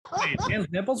Wait,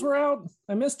 Dan's nipples were out?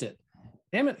 I missed it.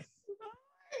 Damn it.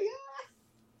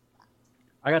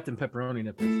 I got them pepperoni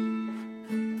nipples.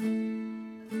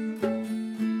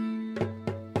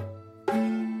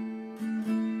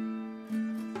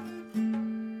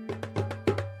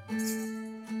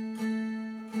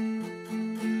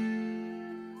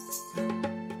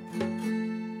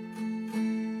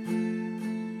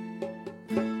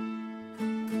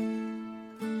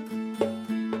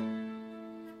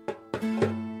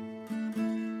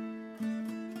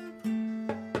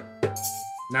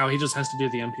 Now he just has to do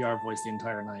the NPR voice the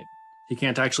entire night. He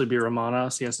can't actually be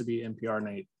Romanos. He has to be NPR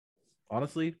Nate.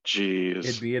 Honestly, jeez,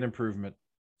 it'd be an improvement.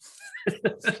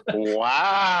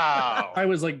 Wow. I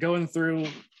was like going through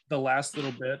the last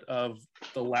little bit of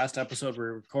the last episode we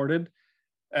recorded,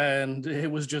 and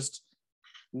it was just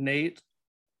Nate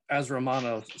as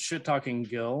Romano shit talking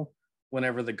Gil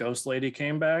whenever the ghost lady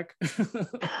came back.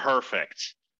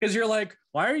 Perfect. Because you're like,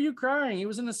 why are you crying? He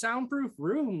was in a soundproof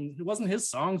room. It wasn't his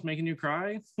songs making you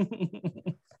cry.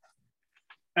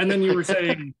 And then you were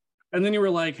saying, and then you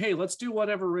were like, hey, let's do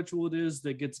whatever ritual it is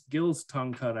that gets Gil's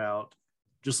tongue cut out,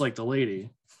 just like the lady.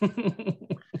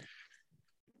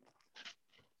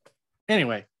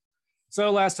 Anyway,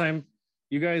 so last time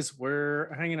you guys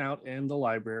were hanging out in the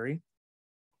library,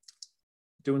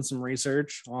 doing some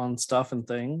research on stuff and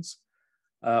things.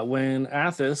 When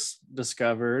Athos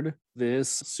discovered this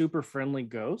super friendly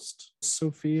ghost,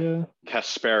 Sophia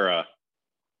Caspera.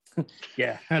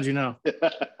 Yeah, how'd you know?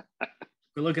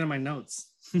 We're looking at my notes.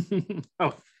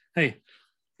 Oh, hey.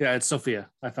 Yeah, it's Sophia.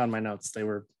 I found my notes. They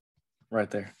were right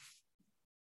there.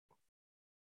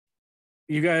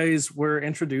 You guys were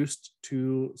introduced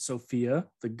to Sophia,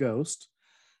 the ghost,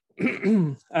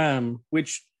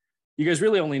 which you guys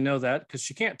really only know that because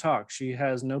she can't talk. She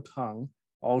has no tongue.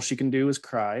 All she can do is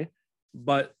cry.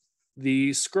 But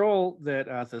the scroll that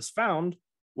Athos found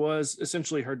was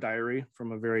essentially her diary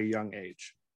from a very young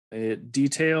age. It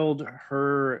detailed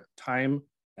her time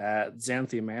at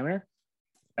Xanthi Manor.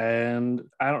 And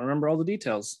I don't remember all the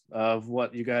details of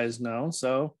what you guys know.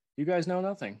 So you guys know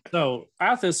nothing. So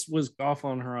Athos was off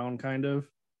on her own, kind of,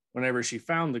 whenever she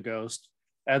found the ghost.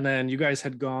 And then you guys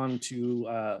had gone to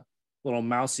a little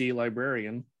mousy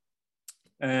librarian.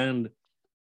 And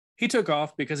he took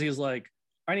off because he's like,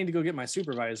 I need to go get my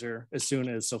supervisor as soon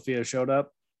as Sophia showed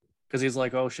up. Because he's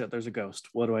like, oh shit, there's a ghost.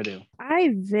 What do I do?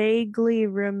 I vaguely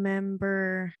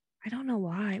remember, I don't know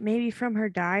why, maybe from her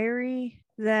diary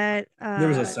that there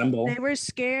was a symbol. They were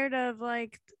scared of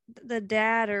like the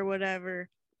dad or whatever,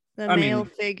 the male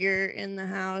figure in the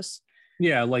house.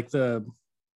 Yeah, like the...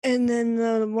 And then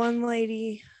the one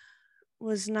lady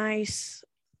was nice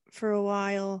for a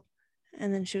while,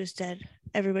 and then she was dead.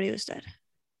 Everybody was dead.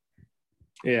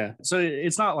 Yeah, so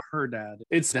it's not like her dad.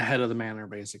 It's the head of the manor,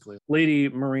 basically. Lady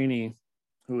Marini,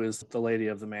 who is the lady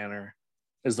of the manor,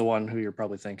 is the one who you're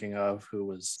probably thinking of, who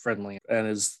was friendly and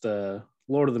is the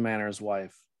Lord of the Manor's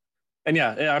wife. And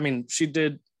yeah, I mean, she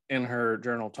did in her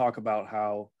journal talk about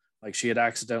how like she had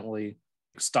accidentally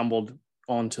stumbled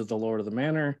onto the Lord of the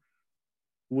Manor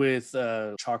with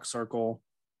a chalk circle,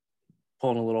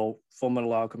 pulling a little Full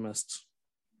Metal Alchemist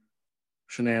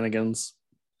shenanigans.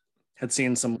 Had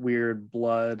seen some weird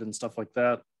blood and stuff like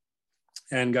that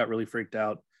and got really freaked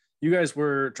out. You guys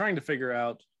were trying to figure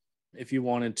out if you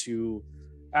wanted to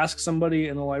ask somebody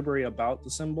in the library about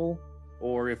the symbol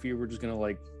or if you were just going to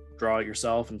like draw it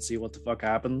yourself and see what the fuck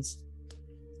happens.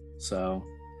 So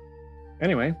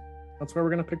anyway, that's where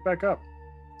we're going to pick back up.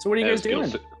 So what are you guys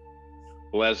doing?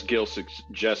 Well, as Gil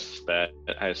suggests that,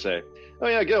 I say, oh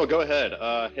yeah, Gil, go ahead.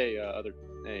 Hey,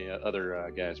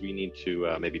 other guys, we need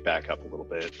to maybe back up a little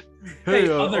bit. Hey,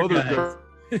 other guys.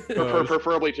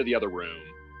 Preferably to the other room.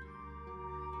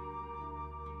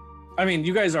 I mean,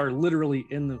 you guys are literally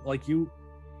in the, like, you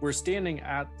were standing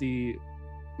at the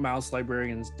mouse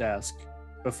librarian's desk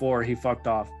before he fucked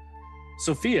off.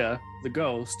 Sophia, the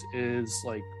ghost, is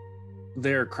like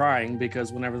there crying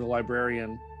because whenever the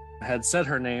librarian had said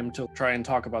her name to try and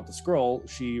talk about the scroll,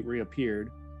 she reappeared.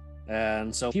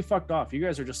 And so he fucked off. You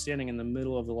guys are just standing in the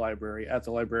middle of the library at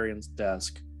the librarian's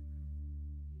desk.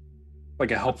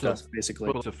 Like a help desk, basically.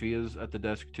 Little Sophia's at the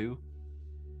desk too.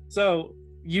 So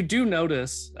you do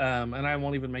notice, and I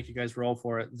won't even make you guys roll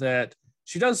for it, that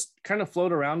she does kind of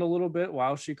float around a little bit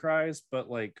while she cries, but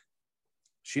like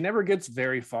she never gets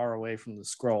very far away from the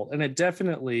scroll. And it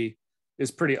definitely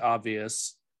is pretty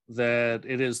obvious that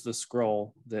it is the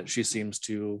scroll that she seems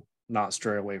to not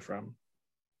stray away from.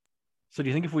 So do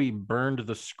you think if we burned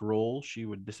the scroll, she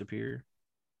would disappear?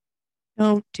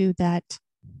 Don't do that.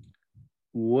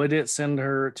 Would it send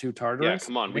her to Tartarus? Yeah,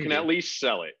 come on. We can Maybe. at least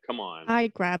sell it. Come on. I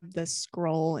grabbed the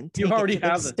scroll and take You already it to the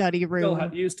have study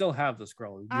room. You still have the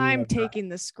scroll. I'm taking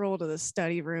the scroll to the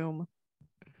study room.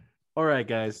 All right,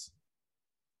 guys.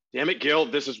 Damn it, Gil.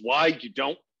 This is why you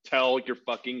don't tell your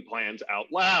fucking plans out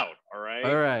loud. All right.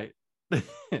 All right.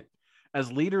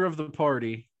 As leader of the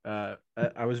party,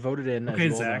 I was voted in. Okay,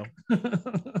 as you all Zach.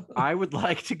 know. I would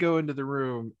like to go into the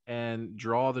room and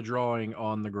draw the drawing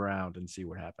on the ground and see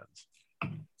what happens.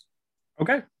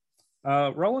 Okay.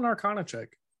 Roll an Arcana check.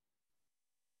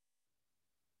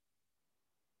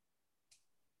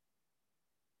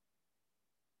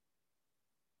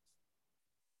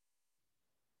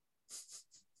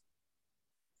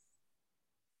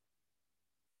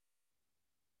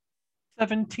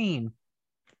 $17.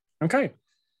 Okay.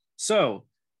 So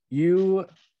you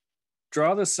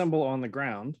draw the symbol on the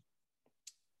ground.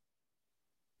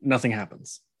 Nothing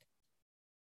happens.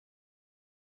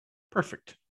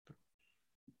 Perfect.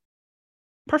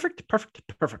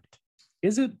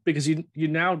 Is it because you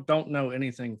now don't know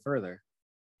anything further?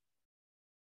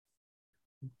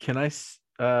 Can I,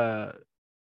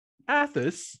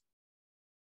 Athos,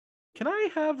 can I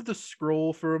have the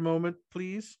scroll for a moment,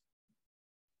 please?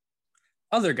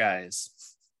 Other guys.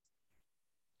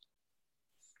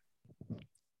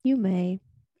 You may,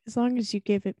 as long as you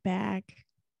give it back.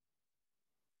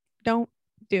 Don't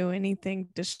do anything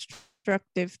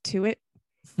destructive to it,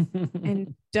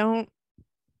 and don't.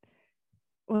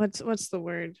 What's the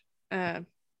word?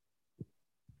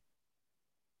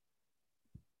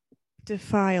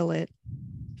 Defile it.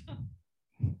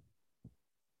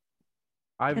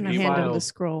 I've And I hand him the defiled.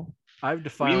 scroll. I've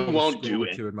defiled We won't a scroll do or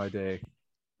it. two in my day.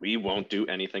 We won't do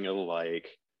anything of the like.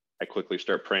 I quickly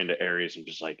start praying to Ares and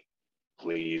just like,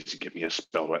 please give me a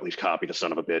spell to at least copy the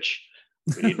son of a bitch.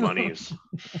 We need monies.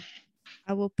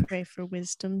 I will pray for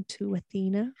wisdom to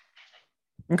Athena.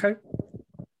 Okay.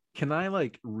 Can I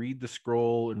like read the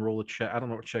scroll and roll a check? I don't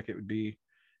know what check it would be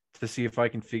to see if I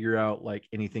can figure out like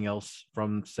anything else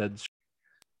from said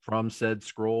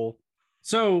scroll.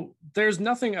 So there's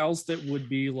nothing else that would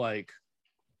be like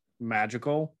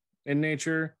magical in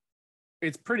nature.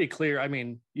 It's pretty clear. I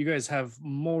mean, you guys have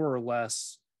more or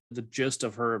less the gist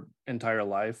of her entire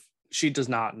life. She does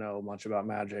not know much about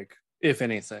magic, if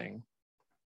anything.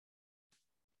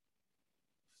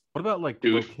 What about like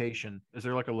Dude. location? Is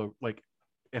there like like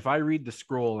if I read the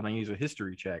scroll and I use a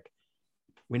history check,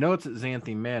 we know it's at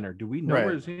Xanthi Manor. Do we know Right.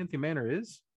 where Xanthi Manor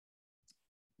is?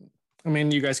 I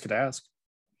mean, you guys could ask.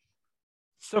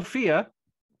 Sophia,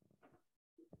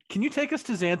 can you take us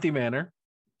to Xanthi Manor?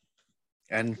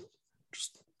 And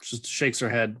just shakes her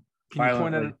head Can you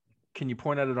point at violently. it? Can you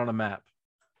point at it on a map?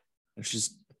 And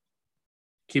she's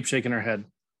keeps shaking her head,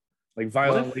 like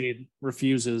violently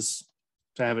refuses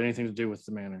to have anything to do with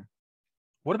the manor.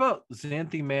 What about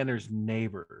Xanthi Manor's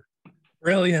neighbor?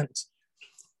 Brilliant.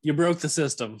 You broke the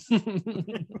system.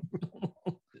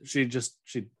 she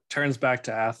turns back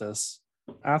to Athos.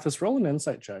 Athos, roll an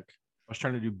insight check. I was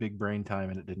trying to do big brain time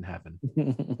and it didn't happen.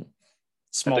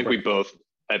 Small I think brain.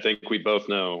 we both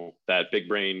know that big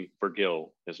brain for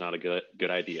Gil is not a good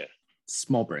idea.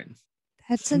 Small brain.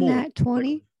 That's Small. a nat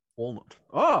 20. Walnut.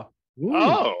 Oh, Ooh,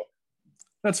 Oh,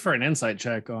 that's for an insight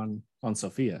check on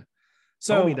Sophia.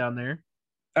 so So me down there.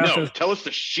 no, Athos, tell us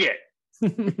the shit.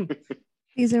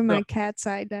 These are my No. cat's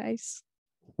eye dice.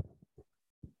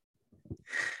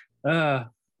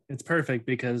 it's perfect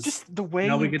because Just the way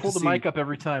Now we you get pull to the mic see- up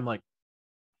every time, like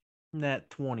nat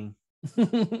 20.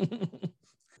 it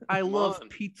I Come love on.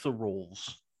 pizza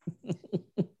rolls.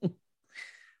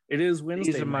 is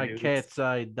Wednesday. These are my dudes. cat's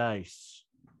eye dice.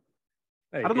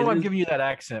 Hey, I don't know it why I'm is- giving you that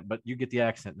accent, but you get the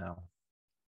accent now.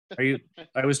 Are you?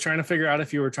 I was trying to figure out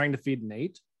if you were trying to feed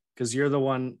Nate because you're the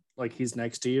one like he's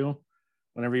next to you.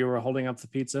 Whenever you were holding up the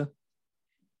pizza,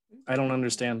 I don't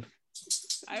understand.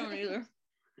 I don't either.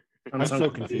 I'm so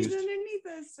confused. underneath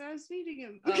us. I was feeding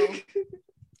him. Oh,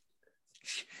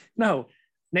 No,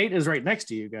 Nate is right next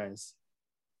to you guys.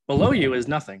 Below you is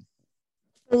nothing.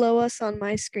 Below us on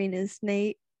my screen is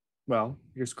Nate. Well,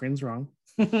 your screen's wrong.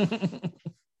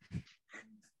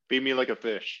 Feed me like a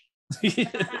fish.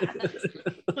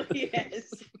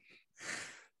 yes.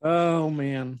 Oh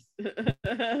man,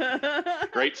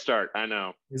 Great start. I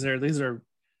know. these are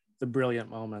the brilliant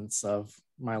moments of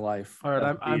my life. All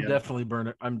right, I'm Yeah. definitely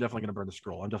burning. I'm definitely gonna burn the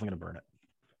scroll. I'm definitely gonna burn it.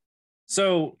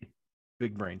 So,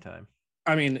 Big brain time.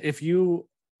 I mean, if you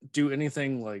do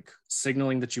anything like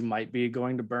signaling that you might be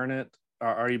going to burn it,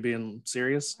 are you being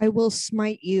serious? I will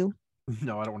smite you.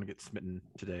 No, I don't want to get smitten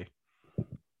today.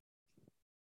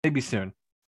 Maybe soon.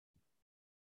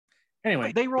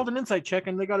 Anyway, They rolled an insight check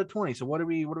and they got a 20. So what do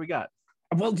we got?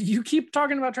 Well, you keep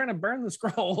talking about trying to burn the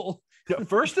scroll.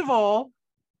 First of all,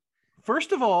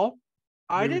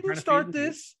 I We were didn't trying to start feed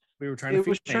this. We were trying to It feed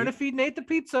was trying to Nate. feed Nate the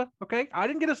pizza. Okay, I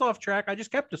didn't get us off track. I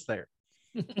just kept us there.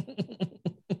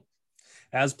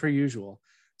 As per usual.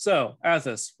 So,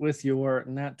 Athos, with your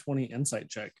nat 20 insight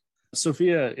check,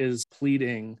 Sophia is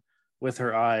pleading with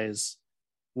her eyes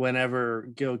whenever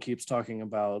Gil keeps talking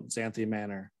about Xanthi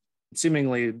Manor,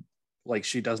 seemingly like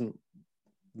she doesn't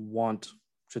want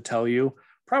to tell you,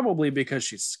 probably because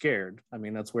she's scared. I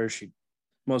mean, that's where she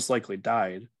most likely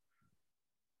died.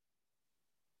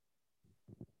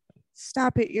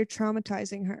 Stop it. You're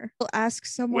traumatizing her. We'll ask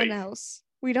someone Wait. else.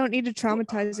 We don't need to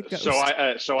traumatize a ghost.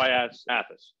 So I asked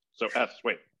Athos. So Athos,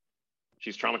 wait,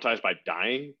 she's traumatized by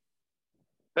dying?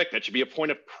 Heck, that should be a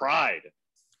point of pride,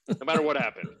 no matter what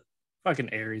happened. Fucking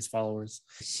Ares followers.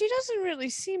 She doesn't really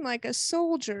seem like a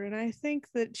soldier, and I think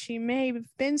that she may have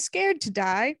been scared to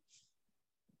die.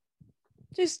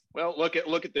 Just Well, look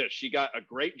at this. She got a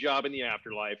great job in the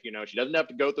afterlife. You know, she doesn't have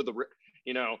to go through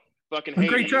fucking A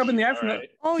great Hades, job in the all afterlife. right?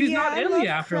 oh She's yeah, not I in the love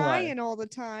afterlife. crying all the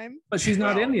time. But she's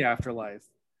not Well, in the afterlife.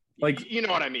 Like, you know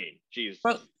what I mean. She's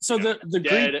but so you know, the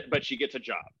dead, Greek, but she gets a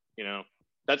job. You know,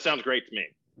 that sounds great to me.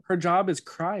 her job is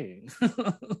crying.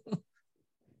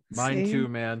 Mine See? too,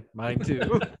 man. Mine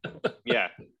too. Yeah.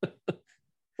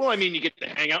 Well, I mean, you get to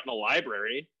hang out in a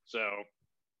library,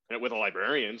 with a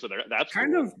librarian, so that's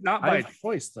Kind cool. of not by I've-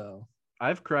 choice, though.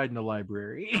 I've cried in the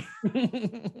library.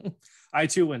 I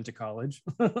too went to college.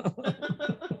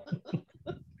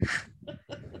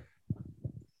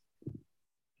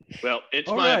 Well, it's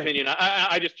All my right. opinion.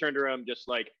 I just turned to him, just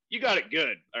like, you got it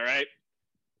good, all right?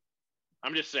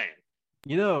 I'm just saying.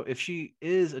 You know, if she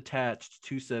is attached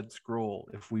to said scroll,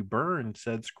 if we burn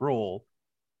said scroll,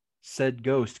 said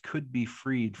ghost could be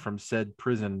freed from said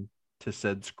prison to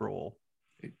said scroll.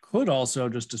 It could also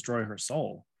just destroy her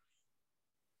soul.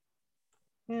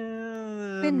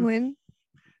 Win-win.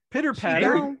 Pitter She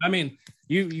patter. don't. I mean,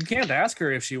 you can't ask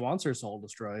her if she wants her soul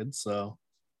destroyed. So,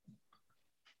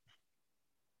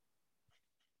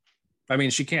 I mean,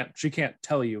 she can't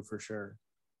tell you for sure.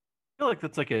 I feel like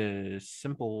that's like a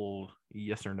simple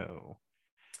yes or no.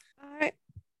 I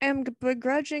am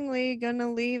begrudgingly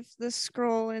gonna leave the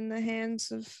scroll in the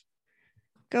hands of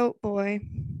Goat Boy,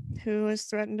 who has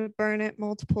threatened to burn it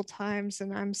multiple times,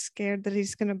 and I'm scared that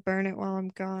he's gonna burn it while I'm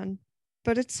gone.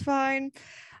 But it's fine.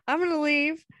 I'm gonna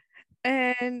leave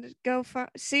and go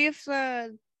see if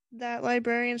that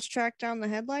librarian's tracked down the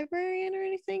head librarian or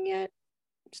anything yet.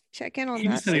 Just check in on He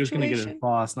that just said he was going to get his situation.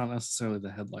 boss, not necessarily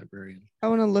the head librarian. I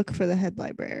want to look for the head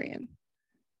librarian.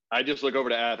 I just look over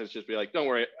to Athos, just be like, don't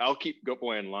worry, I'll keep Goat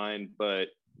Boy in line, but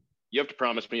you have to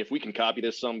promise me if we can copy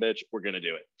this sumbitch, we're going to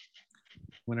do it.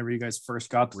 Whenever you guys first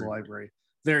got to the library,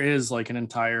 there is like an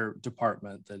entire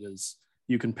department that is,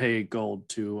 you can pay gold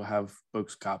to have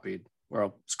books copied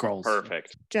or scrolls.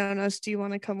 Perfect. Jonas, do you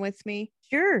want to come with me?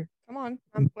 Sure. Come on.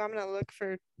 I'm going to look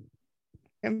for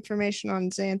information on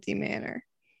Xanthi Manor.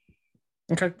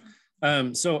 Okay.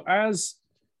 So as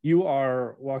you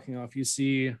are walking off, you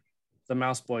see the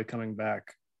mouse boy coming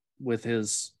back with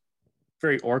his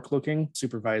very orc looking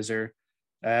supervisor.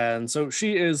 And so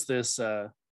she is this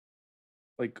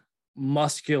like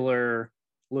muscular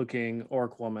looking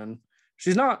orc woman.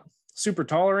 She's not super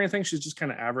tall or anything. She's just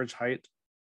kind of average height.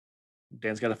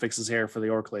 Dan's got to fix his hair for the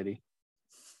orc lady.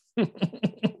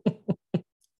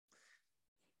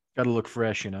 Got to look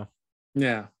fresh, you know.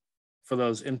 Yeah. For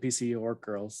those NPC orc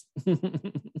girls.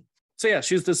 So yeah,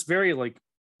 she's this very like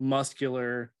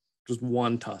muscular, just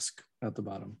one tusk at the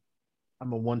bottom.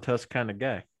 I'm a one tusk kind of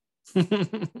guy.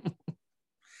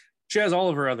 She has all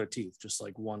of her other teeth, just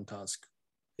like one tusk.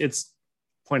 It's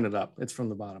pointed up. It's from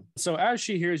the bottom. So as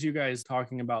she hears you guys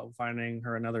talking about finding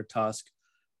her another tusk,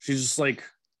 she's just like,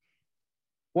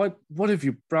 what have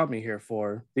you brought me here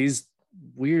for? These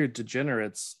weird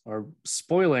degenerates are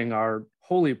spoiling our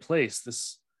holy place,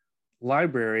 this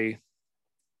library.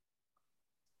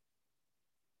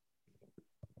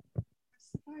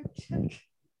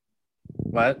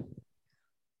 What?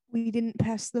 We didn't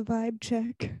pass the vibe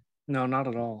check. No, not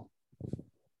at all.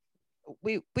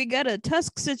 We got a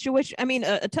tusk situation. I mean,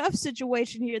 a tough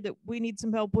situation here that we need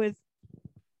some help with.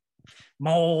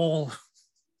 Mole.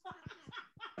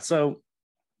 So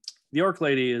the orc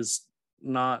lady is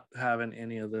not having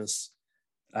any of this.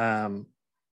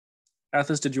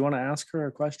 Athos, did you want to ask her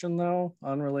a question though,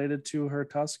 unrelated to her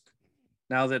tusk?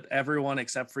 Now that everyone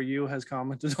except for you has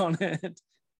commented on it.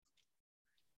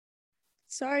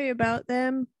 Sorry about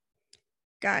them.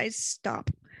 Guys, stop.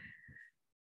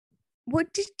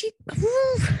 What did you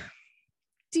do?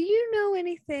 You you know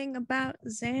anything about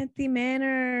Xanthi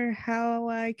Manor? How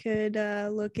I could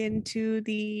look into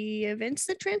the events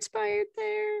that transpired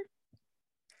there?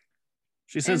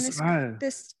 She And says,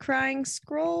 this crying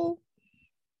scroll?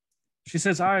 she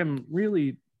says, I'm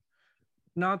really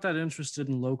not that interested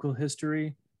in local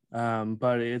history,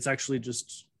 but it's actually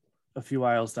just a few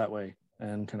aisles that way,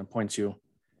 and kind of points you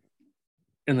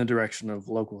in the direction of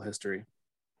local history.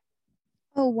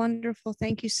 Oh, wonderful.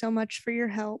 Thank you so much for your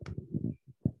help.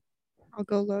 I'll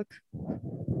go look.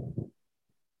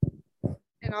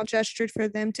 And I'll gesture for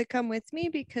them to come with me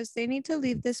because they need to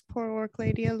leave this poor orc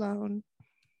lady alone.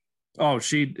 Oh,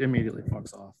 she immediately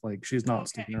fucks off. Like, she's not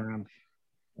sticking around.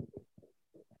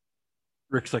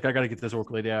 Rick's like, I got to get this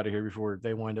orc lady out of here before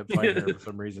they wind up fighting her for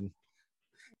some reason.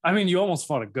 I mean, you almost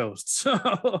fought a ghost,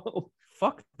 so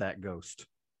Fuck that ghost.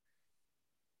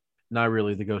 Not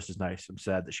really. The ghost is nice. I'm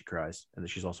sad that she cries and that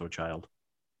she's also a child.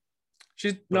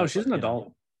 she's But, an you know.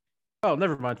 adult. Oh,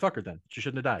 never mind. Fuck her then. She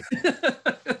shouldn't have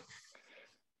died.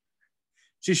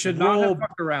 She should not have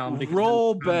fucked around. because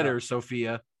Roll then- better,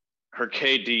 Sophia. Her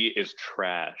KD is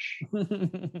trash.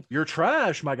 You're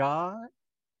trash, my guy.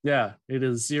 Yeah, it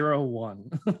is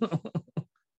 0-1.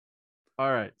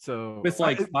 All right, so With,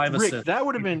 like, 5 Rick, assists. that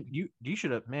would have been you. You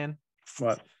should have, man.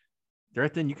 What?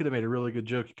 Right then, you could have made a really good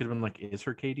joke. You could have been like, "Is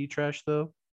her KD trash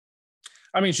though?"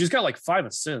 I mean, she's got like 5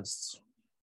 assists.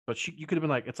 But you could have been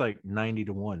like, "It's like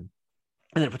 90-1," and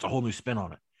then it puts a whole new spin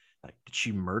on it. Like, did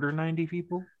she murder 90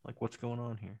 people? Like, what's going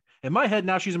on here? In my head,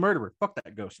 now she's a murderer. Fuck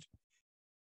that ghost.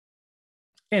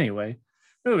 Anyway,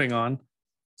 moving on.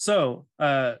 So,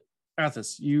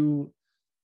 Athos, you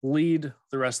lead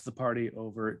the rest of the party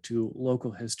over to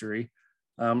local history.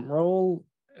 Roll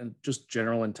and just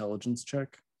general intelligence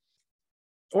check.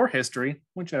 Or history,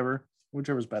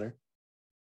 whichever's better.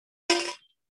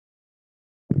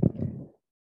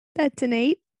 That's an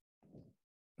 8.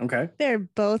 Okay, They're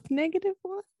both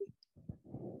 -1.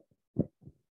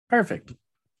 perfect.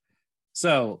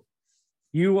 So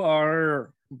you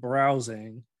are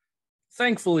browsing.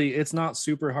 Thankfully, it's not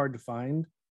super hard to find.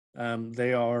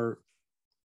 They are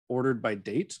ordered by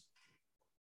date.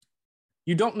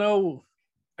 You don't know.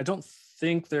 I don't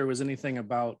think there was anything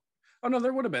about. Oh, no,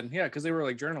 there would have been. Yeah, because they were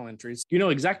like journal entries. You know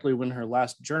exactly when her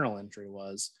last journal entry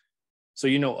was. So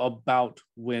you know about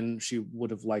when she would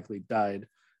have likely died.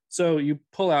 So you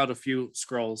pull out a few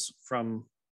scrolls from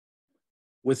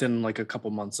within like a couple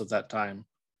months of that time.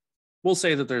 We'll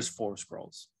say that there's 4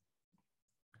 scrolls.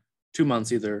 2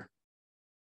 months either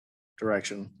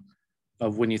direction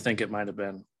of when you think it might have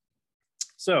been.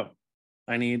 So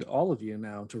I need all of you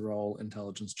now to roll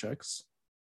intelligence checks.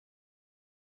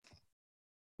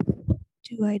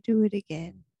 Do I do it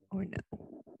again or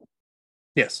no?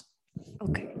 Yes,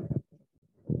 Okay.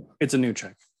 it's a new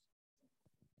check.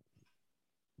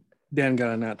 Dan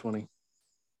got a nat 20.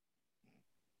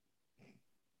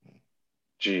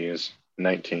 Jeez,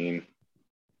 19.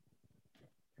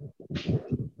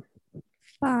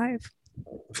 5.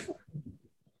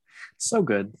 So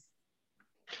good.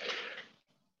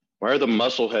 Why are the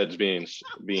muscle heads being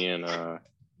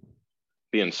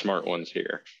smart ones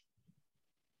here?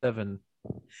 7.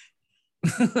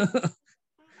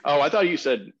 Oh, I thought you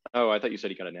said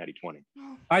he got a natty 20.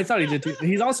 I thought he did too.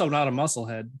 He's also not a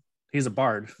musclehead. He's a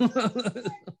bard.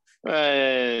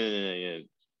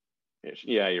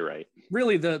 Yeah, you're right.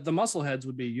 Really, the muscleheads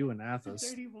would be you and Athos.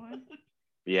 31.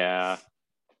 Yeah.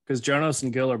 Because Jonas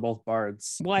and Gil are both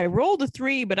bards. Well, I rolled a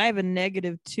 3, but I have a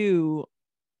 -2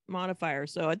 modifier,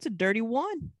 so it's a dirty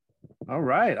 1. All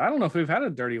right. I don't know if we've had a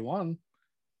dirty 1.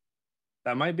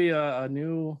 That might be a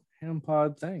new ham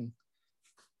pod thing.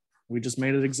 We just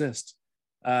made it exist.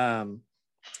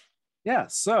 Yeah,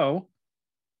 so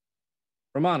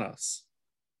Romanos,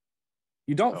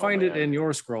 you don't find it in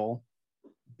your scroll,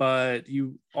 but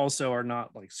you also are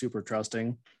not like super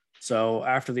trusting. So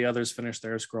after the others finish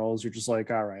their scrolls, you're just like,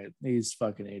 all right, these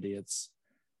fucking idiots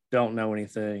don't know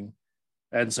anything.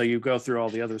 And so you go through all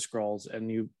the other scrolls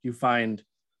and you find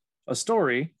a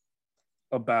story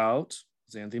about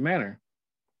Xanthi Manor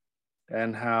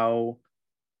and how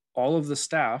all of the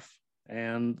staff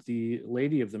and the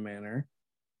lady of the manor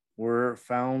were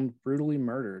found brutally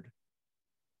murdered.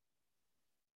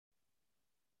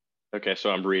 Okay,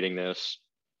 so I'm reading this.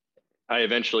 I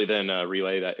eventually then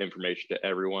relay that information to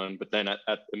everyone, but then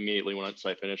immediately once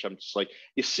I finish, I'm just like,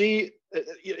 you see,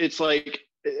 it's like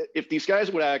if these guys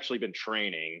would have actually been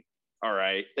training, all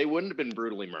right, they wouldn't have been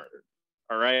brutally murdered.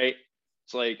 All right.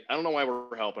 It's like, I don't know why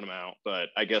we're helping them out, but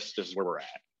I guess this is where we're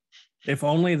at. If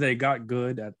only they got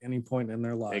good at any point in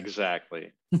their life.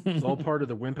 Exactly. It's all part of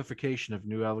the wimpification of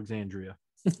New Alexandria.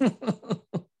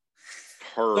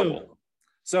 Horrible.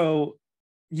 So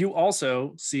You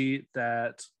also see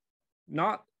that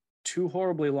not too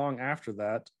horribly long after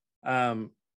that,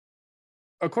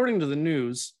 according to the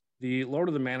news, the Lord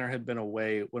of the Manor had been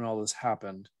away when all this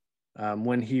happened.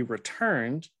 When he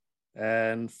returned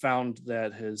and found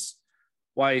that his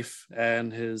wife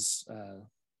and his,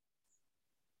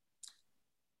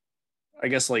 I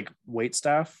guess, like wait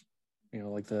staff,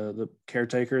 like the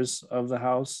caretakers of the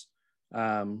house,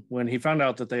 when he found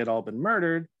out that they had all been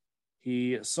murdered,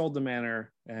 he sold the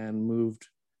manor and moved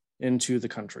into the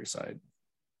countryside.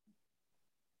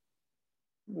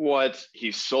 What?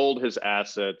 He sold his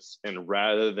assets and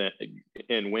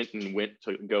went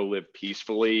to go live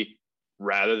peacefully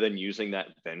rather than using that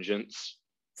vengeance.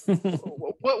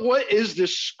 What is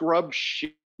this scrub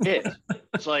shit?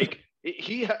 It's like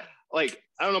I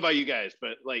don't know about you guys,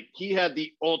 but like he had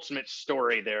the ultimate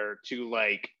story there to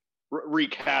like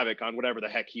wreak havoc on whatever the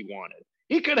heck he wanted.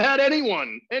 He could have had any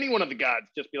one of the gods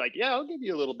just be like, yeah, I'll give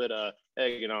you a little bit of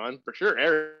egging on. For sure,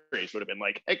 Ares would have been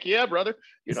like, heck yeah, brother,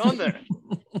 get on there.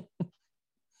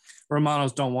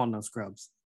 Romanos don't want no scrubs.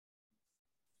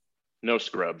 No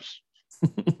scrubs.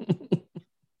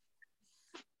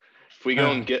 If we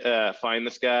go and find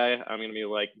this guy, I'm going to be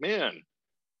like, man,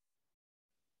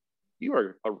 you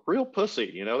are a real pussy.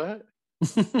 You know that?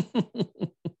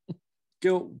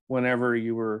 Gil, whenever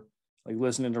you were like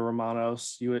listening to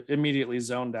Romanos, you immediately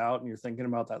zoned out and you're thinking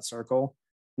about that circle,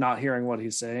 not hearing what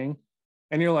he's saying.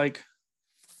 And you're like,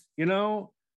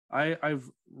 I've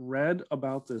read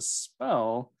about this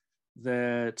spell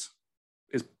that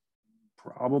is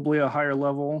probably a higher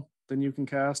level than you can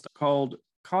cast called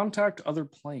Contact Other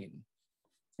Plane.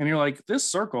 And you're like, this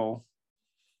circle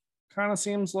kind of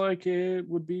seems like it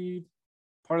would be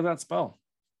part of that spell.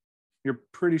 You're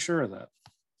pretty sure of that.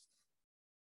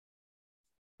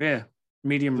 Yeah,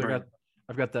 medium brain.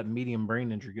 I've got that medium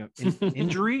brain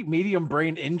injury, medium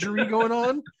brain injury going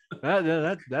on.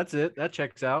 That's it. That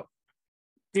checks out.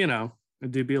 It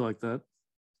do be like that.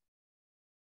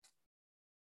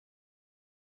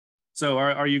 So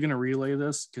are you going to relay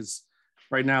this? Because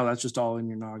right now that's just all in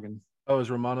your noggin. Oh,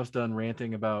 is Romanos done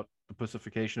ranting about the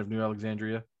pussification of New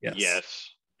Alexandria?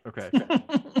 Yes. Okay.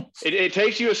 It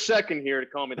takes you a second here to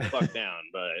calm me the fuck down,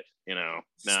 but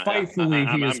spitefully,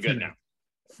 I'm good now.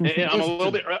 I'm a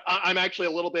little bit. I'm actually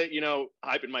a little bit,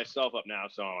 hyping myself up now.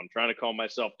 So I'm trying to calm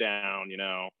myself down.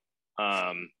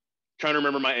 Trying to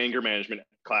remember my anger management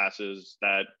classes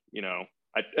that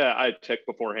I took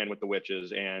beforehand with the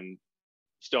witches, and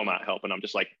still not helping. I'm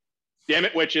just like, damn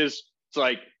it, witches! It's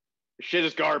like shit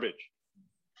is garbage.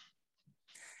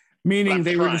 Meaning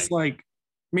they were just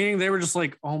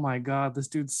like, oh my god, this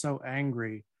dude's so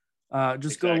angry.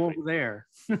 Just go over there.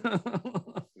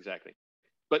 Exactly.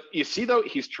 But you see, though,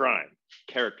 he's trying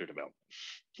character development.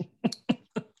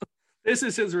 This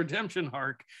is his redemption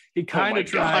arc. He kind of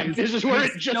tries. This is where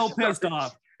he's still pissed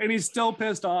off, and he's still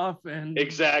pissed off, and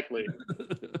exactly.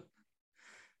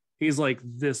 He's like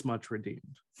this much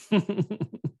redeemed.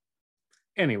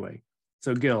 Anyway,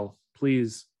 so Gil,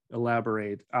 please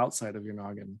elaborate outside of your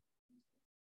noggin.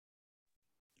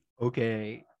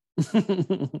 Okay.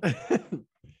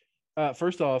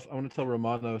 First off, I want to tell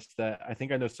Romanos that I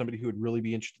think I know somebody who would really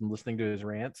be interested in listening to his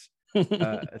rants.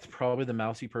 It's probably the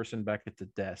mousy person back at the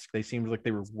desk. They seemed like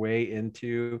they were way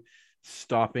into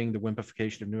stopping the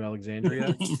wimpification of New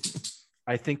Alexandria.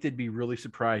 I think they'd be really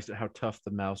surprised at how tough the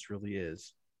mouse really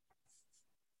is.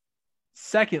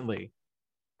 Secondly,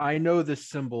 I know this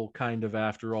symbol kind of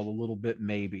after all a little bit,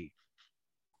 maybe.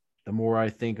 The more I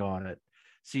think on it.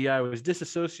 See, I was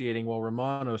disassociating while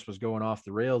Romanos was going off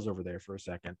the rails over there for a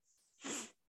second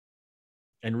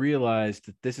and realized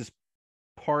that this is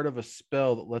part of a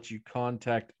spell that lets you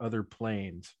contact other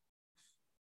planes.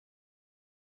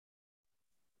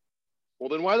 Well,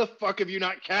 then why the fuck have you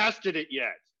not casted it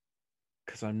yet?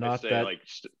 Because I'm not that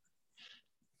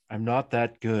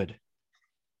good.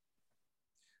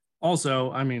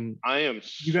 Also, I mean,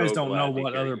 you guys don't know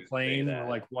what other plane or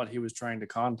like what he was trying to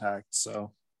contact,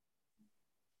 so.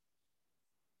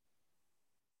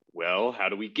 Well, how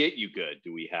do we get you good?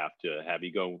 Do we have to have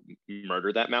you go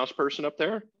murder that mouse person up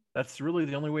there? That's really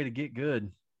the only way to get good.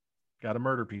 Got to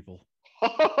murder people.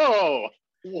 Oh,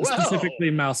 well. Specifically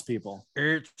mouse people.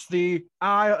 It's the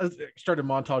eye. Started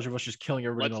montage of us just killing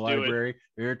everybody in the library.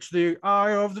 It's the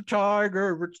eye of the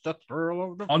tiger. It's the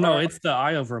thrill of the. Oh no, it's the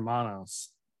eye of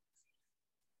Romanos.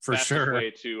 For sure.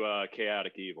 Way to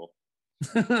chaotic evil.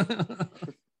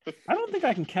 I don't think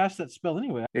I can cast that spell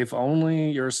anyway. If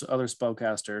only your other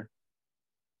spellcaster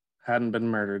hadn't been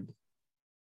murdered.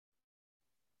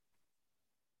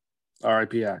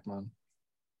 R.I.P. Ackman.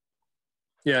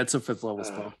 Yeah, it's a 5th level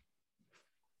spell.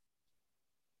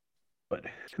 But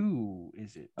who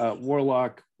is it?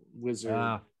 Warlock,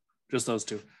 wizard, just those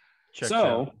two. Checks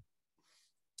So out.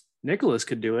 Nicholas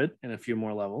could do it in a few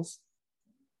more levels.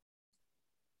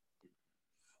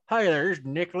 Hi there, it's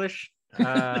Nicholas.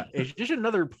 Is this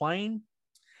another plane?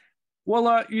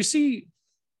 Well, you see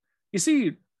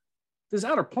this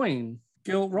outer plane.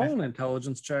 Gil, roll an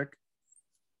intelligence check.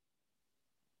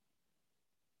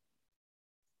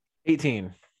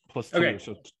 18 plus 2, Okay.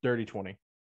 so it's dirty 20.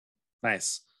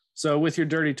 Nice. So with your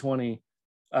dirty 20,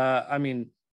 I mean,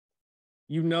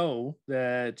 you know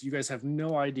that you guys have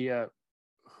no idea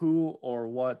who or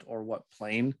what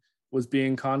plane was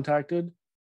being contacted.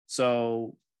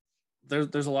 So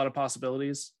there's a lot of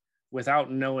possibilities.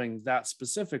 Without knowing that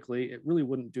specifically, it really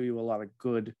wouldn't do you a lot of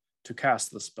good to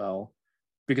cast the spell,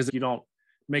 because you don't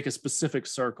make a specific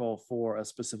circle for a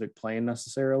specific plane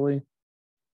necessarily.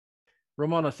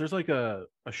 Romanos, there's like a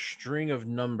string of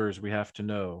numbers we have to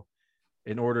know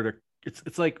in order to.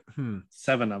 It's like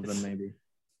 7 of them maybe.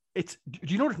 Do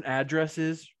you know what an address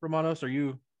is, Romanos? Are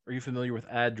you familiar with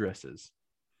addresses?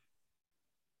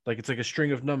 Like it's like a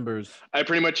string of numbers. I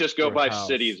pretty much just go by house.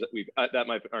 cities that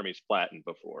my army's flattened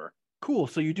before. Cool.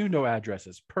 So you do know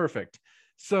addresses. Perfect.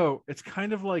 So it's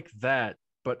kind of like that,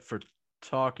 but for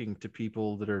talking to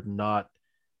people that are not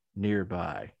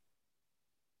nearby.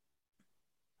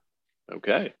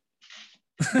 Okay.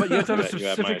 But you have to have a You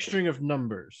have specific string of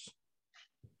numbers.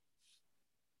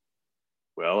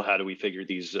 Well, how do we figure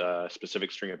these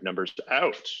specific string of numbers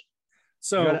out?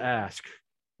 So You gotta ask.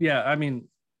 yeah, I mean,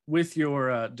 with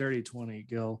your dirty 20,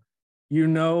 Gil, you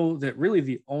know that really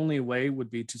the only way would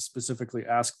be to specifically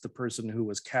ask the person who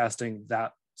was casting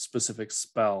that specific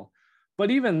spell.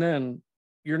 But even then,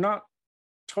 you're not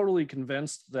totally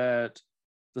convinced that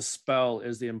the spell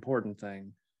is the important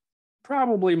thing.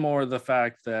 Probably more the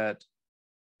fact that,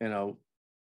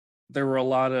 there were a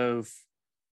lot of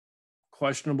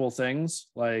questionable things.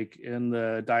 Like in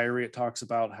the diary, it talks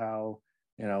about how,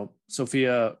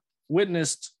 Sophia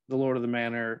witnessed the Lord of the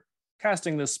Manor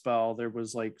casting this spell. There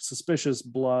was like suspicious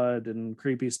blood and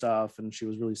creepy stuff, and she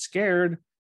was really scared.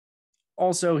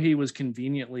 Also, he was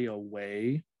conveniently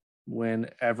away when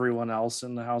everyone else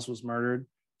in the house was murdered,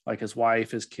 like his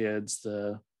wife, his kids,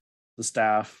 the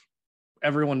staff,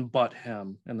 everyone but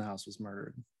him in the house was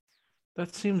murdered.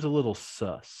 That seems a little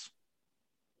sus.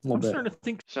 I'm starting to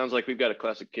think Sounds like we've got a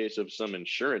classic case of some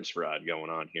insurance fraud going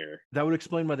on here. that would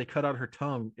explain why they cut out her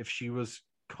tongue if she was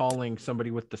calling somebody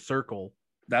with the circle.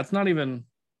 That's not even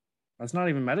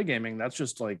metagaming. That's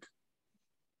just like,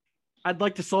 I'd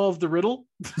like to solve the riddle.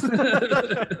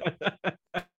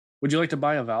 would you like to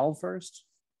buy a valve first?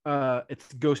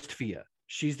 It's Ghost Fia.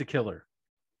 She's the killer.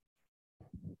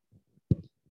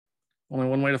 Only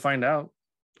one way to find out.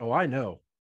 Oh, I know.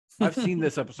 I've seen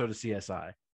this episode of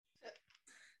CSI.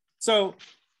 So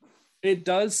it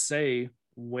does say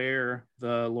where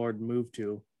the Lord moved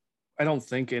to. I don't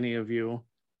think any of you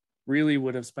really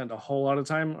would have spent a whole lot of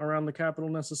time around the capital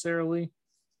necessarily,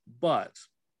 but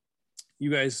you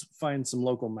guys find some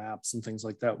local maps and things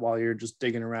like that while you're just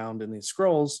digging around in these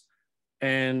scrolls,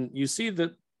 and you see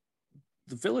that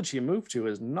the village he moved to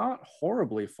is not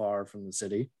horribly far from the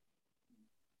city.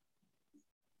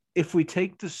 If we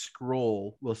take the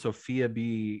scroll, will Sophia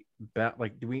be back?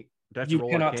 Like, do we have to You roll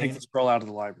cannot arcane? take the scroll out of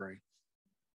the library.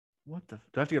 What the? Do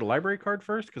I have to get a library card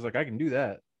first? Because like I can do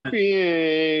that.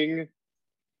 Bing.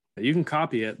 You can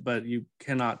copy it, but you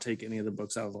cannot take any of the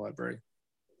books out of the library.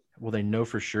 Will they know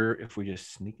for sure if we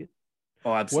just sneak it?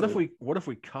 Oh, absolutely. What if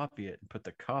we copy it and put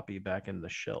the copy back in the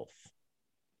shelf?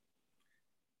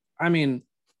 I mean,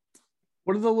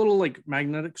 what are the little like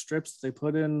magnetic strips they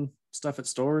put in stuff at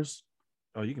stores?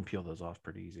 Oh, you can peel those off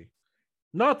pretty easy.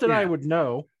 Not that I Yeah. would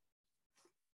know.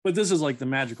 But this is like the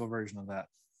magical version of that.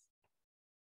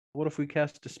 What if we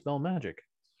cast Dispel Magic?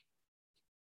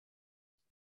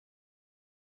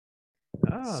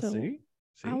 So, See?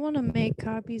 I want to make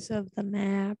copies of the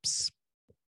maps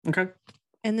Okay.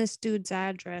 and this dude's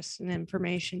address and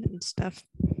information and stuff.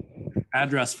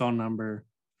 Address, phone number,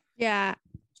 Yeah,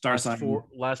 star Last sign. four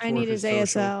I need of his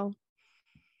social. ASL.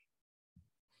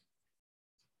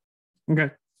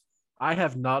 Okay. I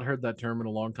have not heard that term in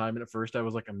a long time. And at first I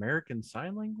was like, American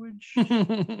Sign Language?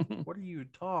 What are you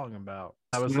talking about?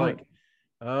 I was No. like,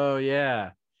 oh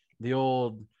yeah, the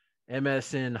old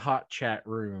MSN hot chat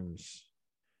rooms.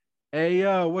 Hey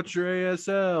yo, what's your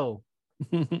ASL?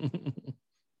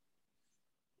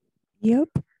 Yep.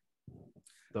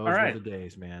 Those All right. were the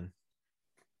days, man.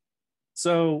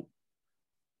 So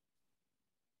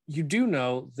you do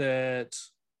know that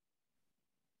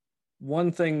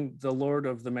one thing the Lord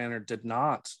of the Manor did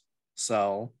not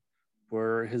sell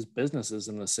were his businesses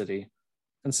in the city.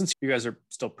 And since you guys are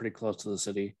still pretty close to the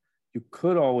city, you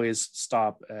could always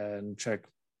stop and check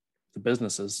the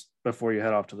businesses before you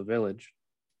head off to the village.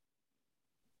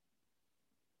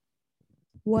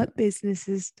 What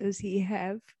businesses does he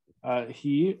have?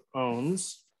 He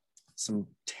owns some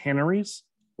tanneries,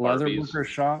 leather Arby's. worker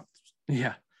shops.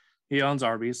 Yeah, he owns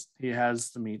Arby's. He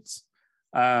has the meats.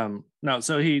 No,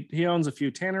 so he owns a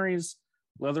few tanneries,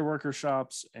 leather worker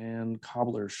shops, and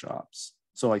cobbler shops.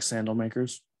 So like sandal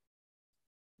makers.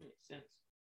 Makes sense.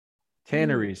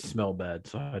 Tanneries smell bad,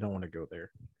 so I don't want to go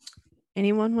there.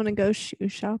 Anyone want to go shoe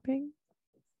shopping?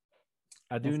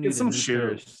 I do Let's get need some some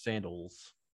pair of shoes.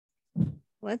 sandals.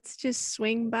 Let's just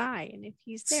swing by, and if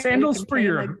he's there, Sandals we can for pay him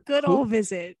your a good old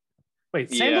visit. Wait,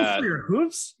 sandals Yeah. for your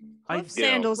hooves? Love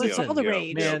sandals, it's all the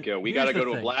rage. man. We Here's got to the go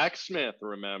to a thing. blacksmith,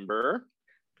 remember?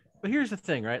 But here's the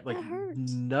thing, right? Like That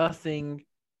hurts. nothing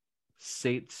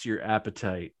sates your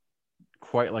appetite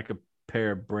quite like a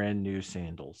pair of brand new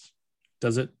sandals.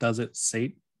 Does it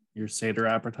sate your satyr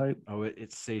appetite? Oh,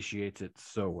 it satiates it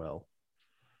so well.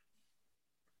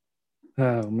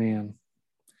 Oh man.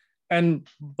 And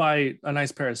by a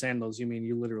nice pair of sandals, you mean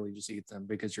you literally just eat them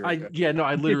because you're a goat.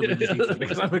 I literally just eat them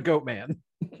because I'm a goat man.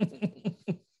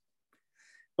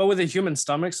 But with a human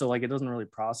stomach, so like it doesn't really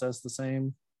process the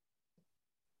same.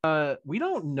 We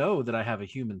don't know that I have a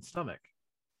human stomach.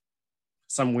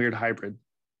 Some weird hybrid.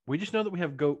 We just know that we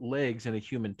have goat legs and a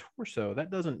human torso.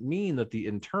 That doesn't mean that the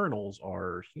internals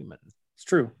are human. It's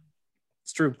true.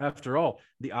 It's true. After all,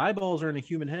 the eyeballs are in a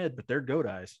human head, but they're goat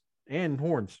eyes and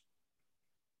horns.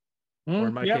 Or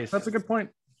in my yeah, case, that's a good point.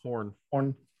 Horn.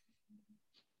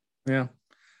 Yeah.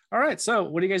 All right. So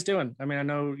what are you guys doing? I mean, I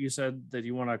know you said that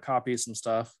you want to copy some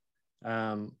stuff.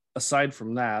 Aside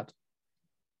from that,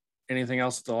 anything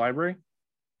else at the library?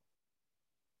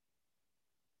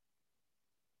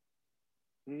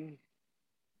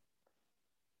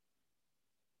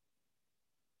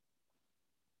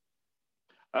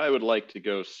 I would like to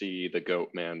go see the goat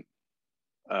man,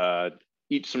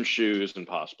 eat some shoes, and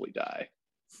possibly die.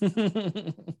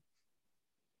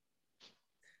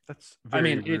 That's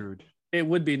very mean, rude. It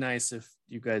would be nice if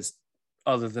you guys,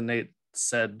 other than Nate,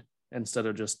 said instead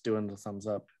of just doing the thumbs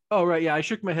up. Oh, right. Yeah, I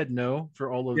shook my head no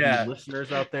for all of Yeah. the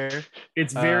listeners out there.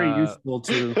 It's very useful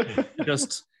to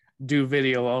just do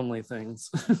video only things.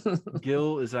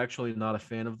 Gil is actually not a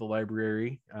fan of the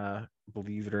library.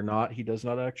 Believe it or not, he does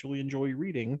not actually enjoy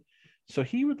reading. So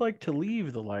he would like to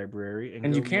leave the library.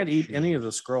 And you go can't get eat any of shoes.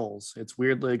 the scrolls. It's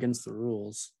weirdly against the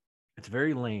rules. It's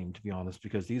very lame, to be honest,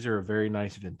 because these are a very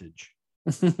nice vintage.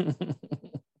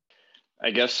 I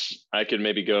guess I could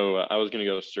maybe go. I was going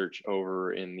to go search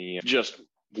over in the just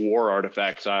war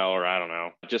artifacts aisle, or I don't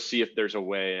know, just see if there's a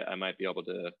way I might be able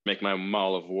to make my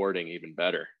mall of warding even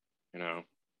better. You know.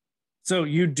 So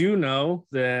you do know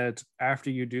that after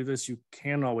you do this, you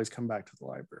can always come back to the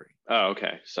library. Oh,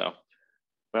 okay. So,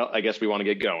 well, I guess we want to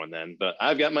get going then. But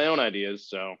I've got my own ideas,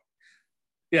 so.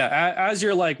 Yeah, as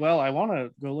you're like, well, I want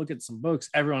to go look at some books.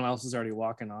 Everyone else is already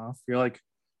walking off. You're like,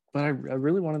 but I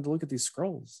really wanted to look at these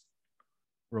scrolls.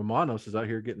 Romanos is out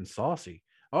here getting saucy.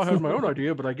 I have my own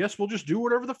idea, but I guess we'll just do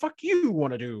whatever the fuck you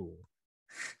want to do.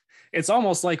 It's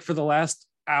almost like for the last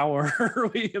hour,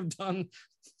 we have done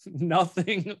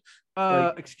nothing.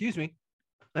 Excuse me.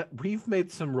 We've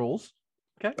made some rolls.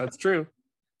 Okay. That's true.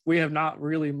 We have not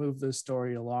really moved this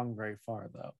story along very far,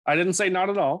 though. I didn't say not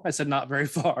at all. I said not very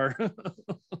far.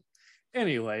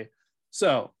 Anyway,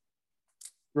 so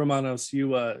Romanos,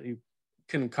 you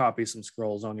can copy some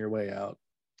scrolls on your way out.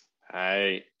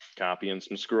 I copying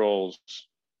some scrolls.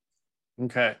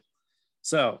 Okay.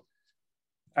 So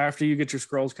after you get your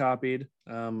scrolls copied,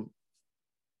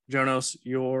 Jonas,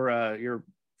 your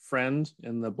friend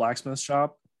in the blacksmith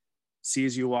shop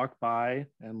sees you walk by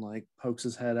and like pokes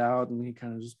his head out, and he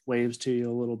kind of just waves to you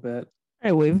a little bit.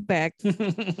 I wave back.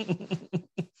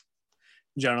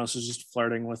 Jonas is just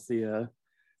flirting with the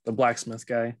blacksmith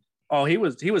guy. Oh, he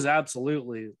was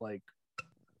absolutely like,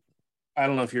 I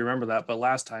don't know if you remember that, but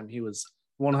last time he was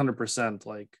 100%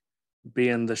 like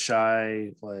being the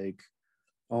shy, like,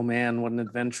 oh man, what an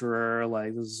adventurer,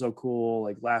 like this is so cool,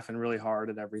 like laughing really hard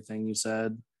at everything you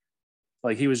said.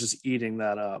 Like he was just eating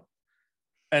that up.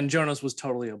 And Jonas was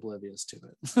totally oblivious to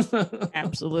it.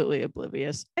 Absolutely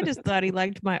oblivious. I just thought he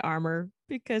liked my armor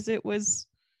because it was,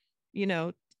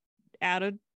 out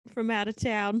of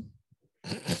town.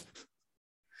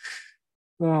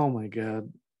 Oh my God.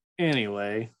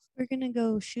 Anyway. We're going to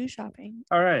go shoe shopping.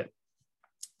 All right.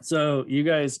 So you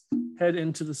guys head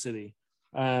into the city.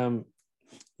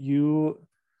 You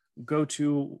go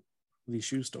to the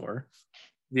shoe store,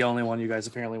 the only one you guys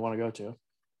apparently want to go to.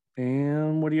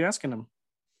 And what are you asking him?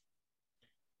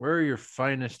 Where are your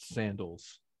finest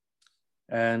sandals?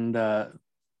 And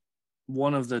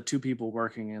one of the two people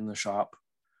working in the shop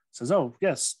says, "Oh,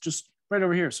 yes, just right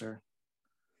over here, sir."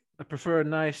 I prefer a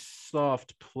nice,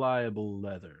 soft, pliable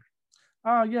leather.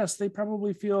 Ah, yes, they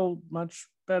probably feel much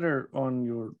better on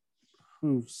your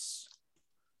hooves.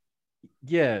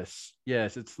 Yes.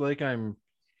 It's like I'm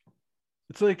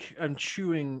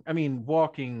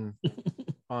walking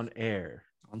on air.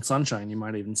 On sunshine, you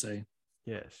might even say.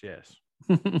 Yes.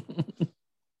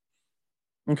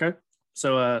 Okay.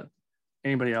 So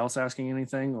anybody else asking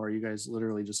anything, or are you guys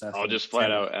literally just asking? I'll just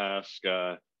flat out ask,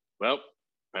 well,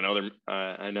 I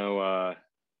know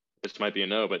this might be a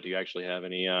no, but do you actually have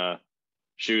any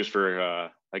shoes for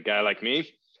a guy like me?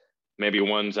 Maybe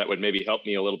ones that would maybe help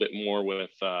me a little bit more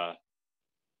with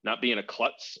not being a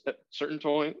klutz at certain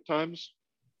times.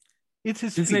 It's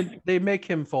his feet. They make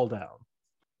him fall down.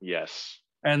 Yes.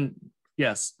 And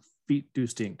yes, feet do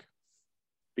stink.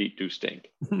 Feet do stink.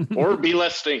 Or be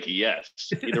less stinky. Yes.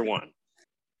 Either one.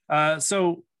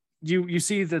 So you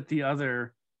see that the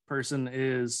other person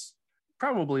is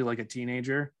probably like a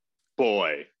teenager.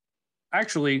 Boy.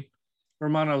 Actually,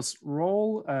 Romanos,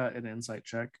 roll an insight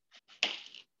check.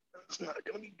 That's not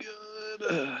going to be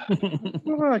good.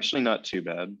 Well, actually, not too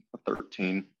bad. A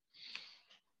 13.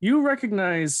 You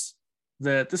recognize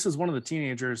that this is one of the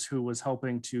teenagers who was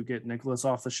helping to get Nicholas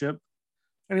off the ship.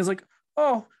 And he's like,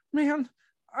 "Oh, man,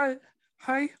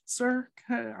 hi, sir.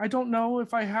 I don't know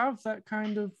if I have that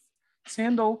kind of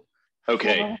sandal."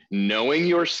 Okay, knowing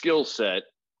your skill set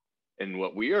and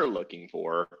what we are looking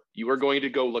for, you are going to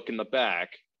go look in the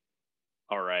back,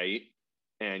 all right?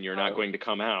 And you're not going to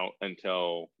come out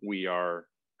until we are...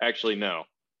 Actually, no.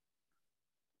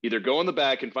 Either go in the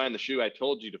back and find the shoe I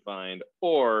told you to find,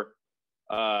 or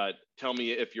tell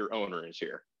me if your owner is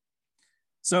here.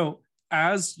 So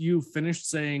as you finished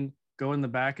saying, "Go in the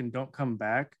back and don't come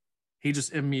back," he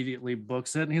just immediately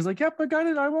books it. And he's like, "Yep, I got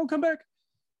it. I won't come back."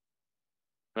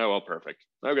 Oh, well, perfect.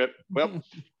 Okay. Well,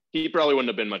 he probably wouldn't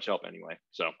have been much help anyway.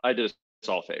 So I did us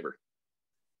all a favor.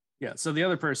 Yeah. So the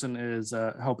other person is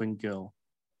helping Gil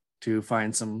to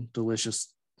find some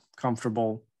delicious,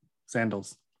 comfortable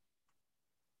sandals.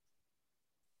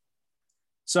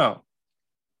 So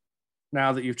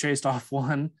now that you've chased off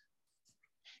one,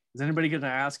 is anybody going to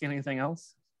ask anything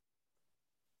else?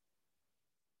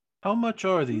 How much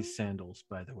are these sandals,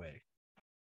 by the way?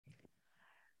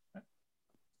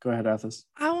 Go ahead, Athos.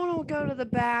 I want to go to the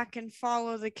back and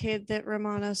follow the kid that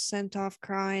Romanos sent off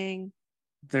crying.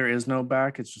 There is no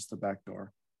back. It's just the back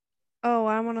door. Oh,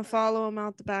 I want to follow him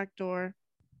out the back door.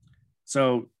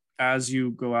 So as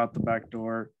you go out the back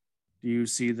door, do you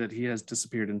see that he has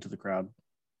disappeared into the crowd?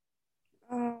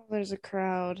 Oh, there's a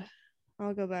crowd.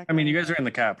 I'll go back. I mean, you guys are in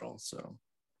the capital, so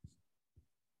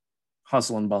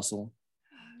hustle and bustle.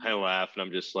 I laugh and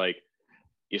I'm just like,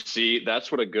 you see,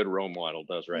 that's what a good role model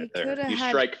does right there. You had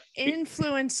strike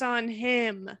influence on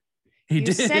him. He You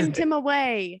did. sent him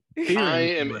away. I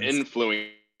am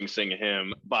influencing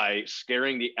him by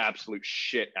scaring the absolute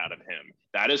shit out of him.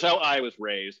 That is how I was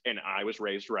raised, and I was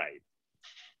raised right.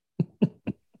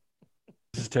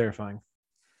 This is terrifying.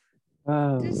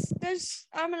 I'm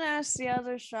gonna ask the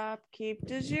other shopkeep.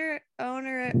 Does your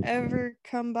owner ever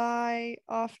come by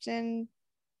often?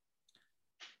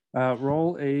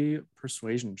 Roll a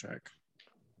persuasion check.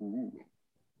 Ooh.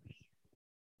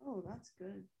 Oh, that's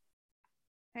good.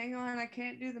 Hang on, I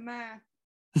can't do the math.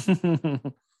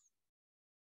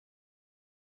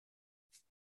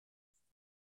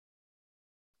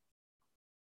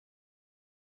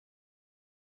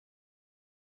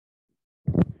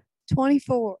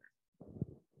 24.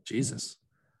 Jesus,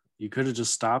 you could have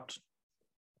just stopped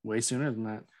way sooner than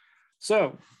that.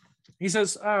 So he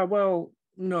says, well,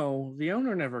 no, the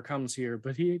owner never comes here,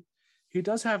 but he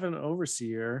does have an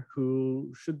overseer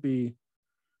who should be.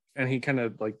 And he kind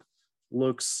of like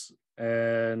looks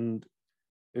and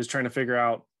is trying to figure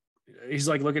out. He's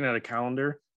like looking at a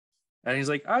calendar, and he's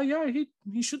like, "Oh yeah,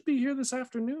 he should be here this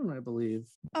afternoon, I believe."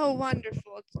 Oh,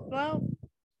 wonderful. Well,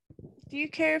 do you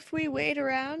care if we wait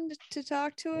around to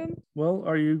talk to him? Well,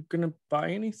 are you gonna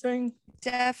buy anything?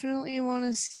 Definitely want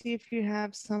to see if you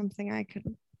have something I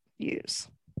could use.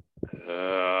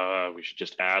 We should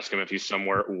just ask him if he's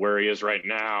somewhere where he is right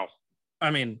now.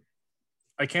 I mean,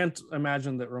 I can't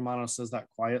imagine that Romano says that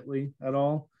quietly at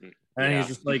all. And he's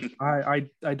just like,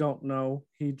 I don't know.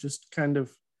 He just kind of,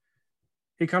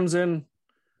 he comes in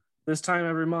this time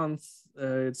every month.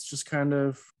 It's just kind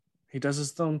of, he does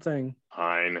his own thing.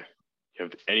 Fine. You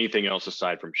have anything else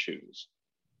aside from shoes?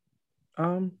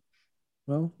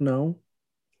 Well, no.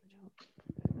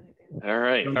 All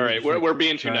right. We're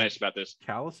being too nice about this.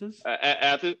 Calluses?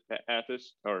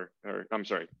 Athos, or I'm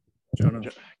sorry,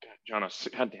 Jonas. Jonas.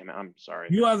 God damn it, I'm sorry.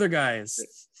 You other guys.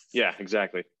 Yeah,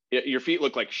 exactly. Your feet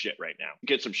look like shit right now.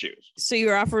 Get some shoes. So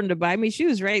you're offering to buy me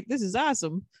shoes, right? This is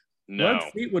awesome. No. Web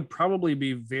feet would probably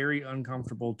be very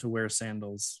uncomfortable to wear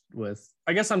sandals with.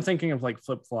 I guess I'm thinking of like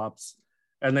flip flops,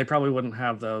 and they probably wouldn't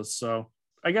have those. So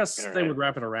I guess they would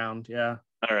wrap it around. Yeah.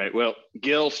 All right. Well,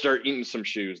 Gil, start eating some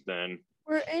shoes then.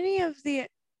 Were any of the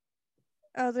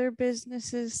other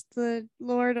businesses the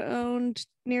Lord owned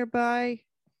nearby?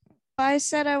 I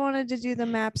said I wanted to do the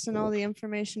maps and all the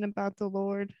information about the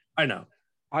Lord. I know.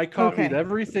 I copied Okay.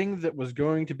 everything that was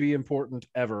going to be important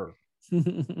ever.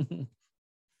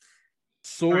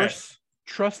 Source,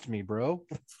 trust me, bro.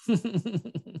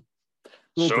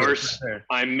 Source,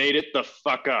 I made it the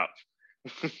fuck up.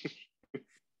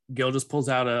 Gil just pulls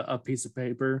out a piece of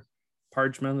paper,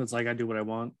 parchment that's like, I do what I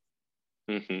want.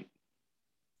 Mm-hmm.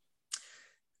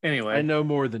 Anyway. I know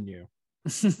more than you.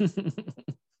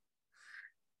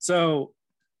 So,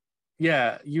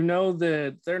 yeah, you know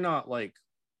that they're not like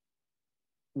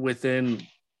within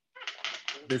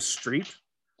this street,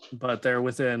 but they're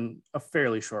within a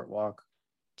fairly short walk.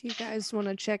 Do you guys want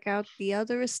to check out the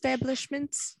other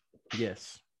establishments?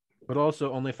 Yes. But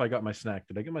also only if I got my snack.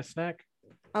 Did I get my snack?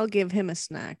 I'll give him a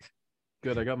snack.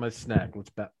 Good, I got my snack.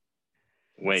 Let's bet.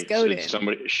 Wait, go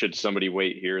should somebody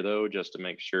wait here though, just to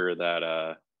make sure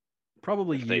that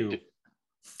Probably they you. do-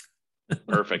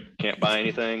 Perfect. Can't buy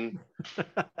anything.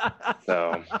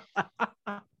 So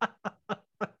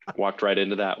walked right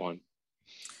into that one.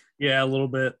 Yeah, a little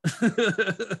bit.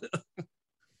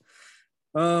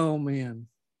 Oh man.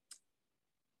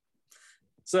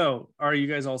 So are you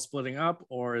guys all splitting up,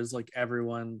 or is like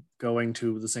everyone going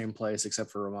to the same place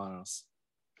except for Romanos?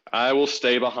 I will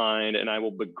stay behind and I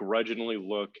will begrudgingly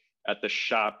look at the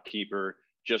shopkeeper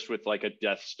just with like a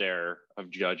death stare of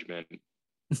judgment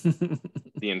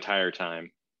the entire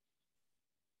time.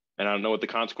 And I don't know what the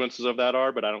consequences of that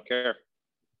are, but I don't care.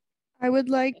 I would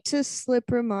like to slip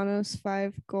Romanos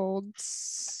 5 gold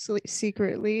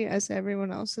secretly as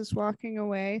everyone else is walking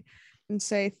away and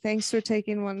say, thanks for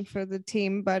taking one for the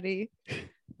team, buddy.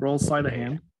 Roll sleight of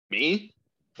hand. Me?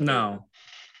 No,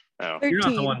 Oh, 13. you're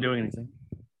not the one doing anything.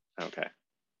 okay.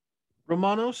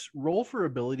 Romanos, roll for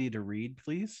ability to read,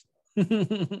 please. So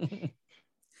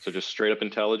just straight up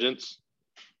intelligence.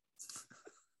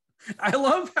 I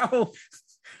love how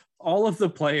all of the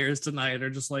players tonight are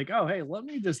just like, oh, hey, let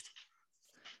me just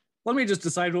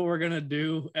decide what we're gonna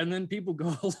do, and then people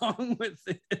go along with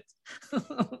it.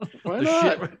 Why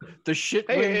not? The shit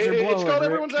Hey, winds are blowing, it's called Rick.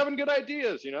 everyone's having good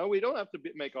ideas. You know, we don't have to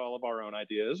make all of our own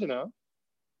ideas. You know.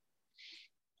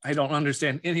 I don't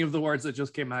understand any of the words that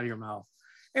just came out of your mouth.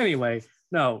 Anyway,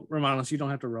 no, Romanos, you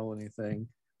don't have to roll anything.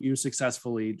 You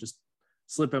successfully just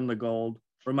slip him the gold.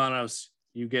 Romanos,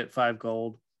 you get 5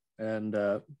 gold, and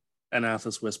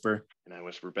Athos whisper. And I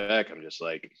whisper back. I'm just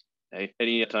like, hey,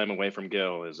 any time away from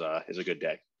Gil is a good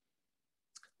day.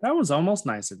 That was almost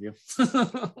nice of you.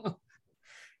 All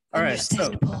right. So,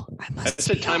 Understandable. I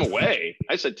said time away.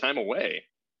 I said time away.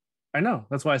 I know.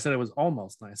 That's why I said it was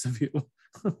almost nice of you.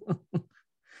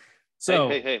 So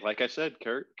hey, like I said,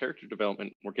 character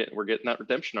development. We're getting that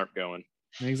redemption arc going.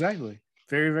 exactly.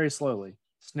 Very, very slowly.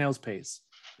 Snail's pace.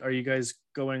 Are you guys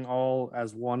going all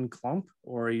as one clump,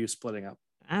 or are you splitting up?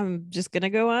 I'm just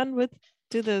gonna go on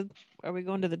are we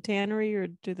going to the tannery or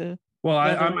to the Well,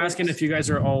 I'm Leather asking Works. if you guys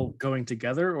are all going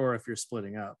together or if you're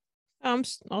splitting up. I'll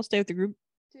stay with the group.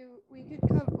 It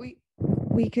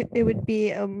would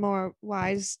be a more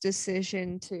wise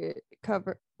decision to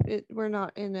cover it. We're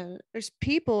not there's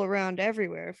people around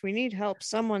everywhere. If we need help,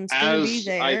 someone's gonna be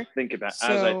there. As I think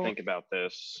about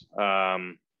this,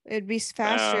 it'd be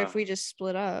faster if we just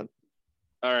split up.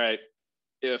 all right.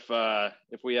 If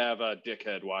we have a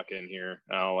dickhead walk in here,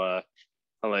 I'll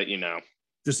let you know.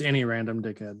 Just any random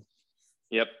dickhead.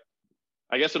 Yep.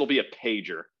 I guess it'll be a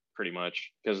pager, pretty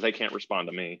much, because they can't respond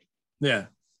to me. Yeah.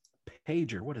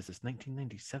 Pager, what is this,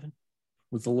 1997?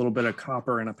 With a little bit of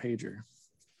copper and a pager.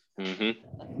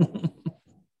 Mm-hmm.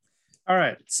 All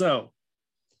right. So,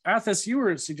 Athos, you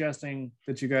were suggesting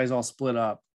that you guys all split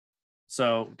up.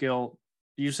 So, Gil,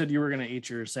 you said you were going to eat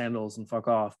your sandals and fuck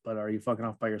off, but are you fucking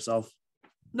off by yourself?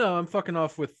 No, I'm fucking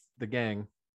off with the gang.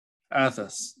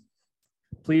 Athos,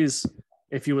 please,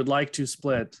 if you would like to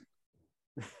split,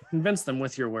 convince them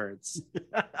with your words.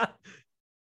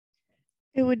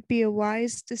 It would be a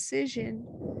wise decision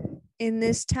in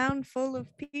this town full of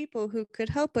people who could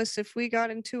help us if we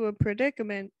got into a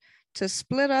predicament to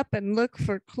split up and look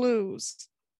for clues.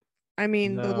 I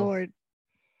mean, the No. Lord.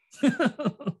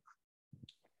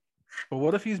 But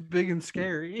what if he's big and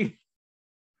scary?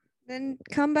 Then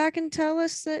come back and tell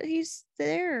us that he's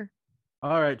there.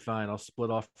 All right, fine. I'll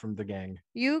split off from the gang.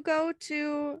 You go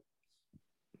to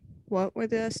what were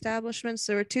the establishments?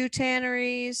 There were 2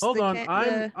 tanneries. Hold on.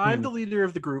 I'm the leader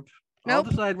of the group. I'll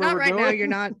Nope, decide where not we're right going. now. You're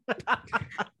not.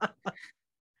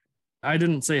 I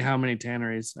didn't say how many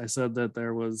tanneries. I said that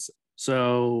there's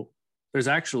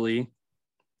actually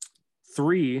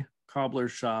 3 cobbler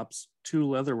shops, 2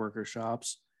 leatherworker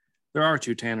shops. There are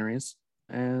 2 tanneries,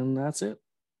 and that's it.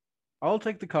 I'll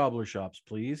take the cobbler shops,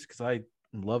 please, because I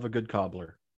love a good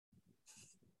cobbler.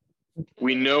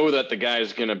 We know that the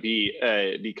guy's gonna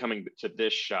be coming to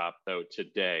this shop though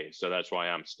today, so that's why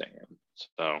I'm staying.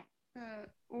 So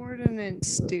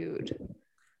Ordnance dude.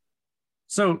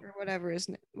 So, or whatever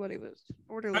what he was.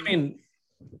 Orderly. I mean,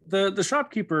 the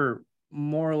shopkeeper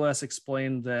more or less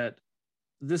explained that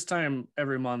this time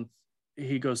every month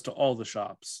he goes to all the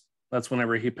shops. That's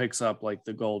whenever he picks up like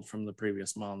the gold from the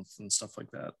previous month and stuff like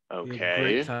that. Okay.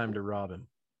 Great time to rob him.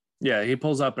 Yeah, he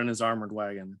pulls up in his armored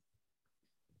wagon.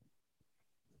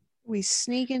 We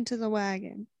sneak into the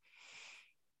wagon.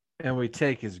 And we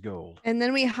take his gold. And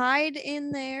then we hide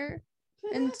in there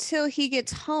until he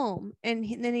gets home. And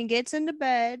then he gets into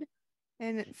bed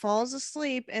and falls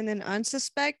asleep. And then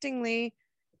unsuspectingly,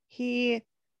 he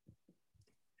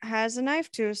has a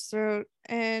knife to his throat.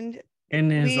 And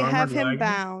we have him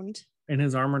bound. In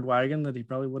his armored wagon that he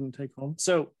probably wouldn't take home.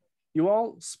 So you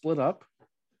all split up.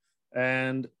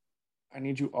 And I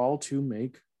need you all to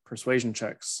make persuasion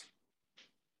checks.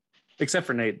 Except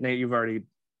for Nate. Nate, you've already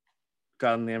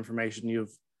gotten the information.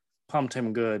 You've pumped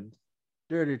him good.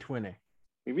 Dirty 20.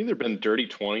 We've either been dirty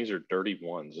 20s or dirty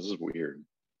 1s. This is weird.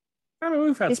 I mean,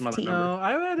 we've had some other 15. numbers. No,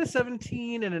 I had a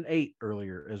 17 and an 8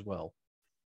 earlier as well.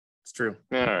 It's true.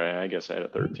 All right, I guess I had a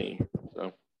 13.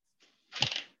 So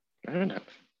I don't know.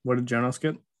 What did Jonas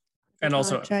get? And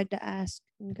also, I tried to ask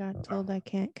and got told I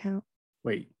can't count.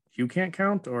 wait, you can't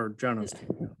count or Jonas?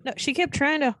 No, she kept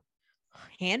trying to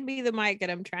hand me the mic,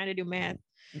 and I'm trying to do math,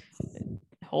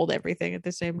 hold everything at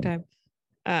the same time.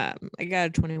 I got a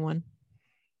 21.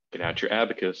 Get out your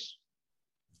abacus.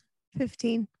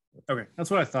 15. Okay, that's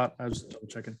what I thought. I was just double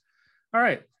checking. All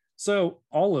right, so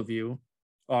all of you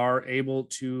are able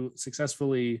to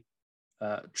successfully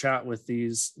chat with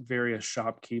these various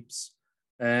shopkeeps,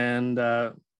 and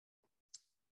the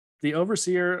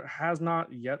overseer has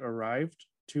not yet arrived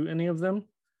to any of them,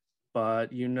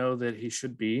 but you know that he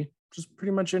should be just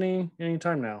pretty much any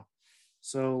time now.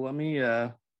 So let me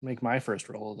make my first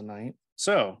roll of the night.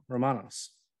 So Romanos,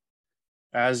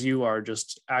 as you are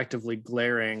just actively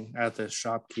glaring at this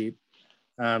shopkeep,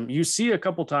 you see a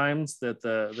couple times that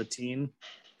the teen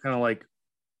kind of like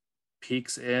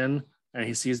peeks in and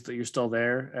he sees that you're still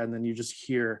there, and then you just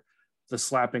hear the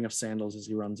slapping of sandals as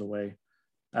he runs away.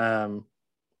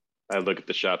 I look at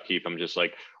the shopkeep. I'm just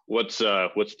like, what's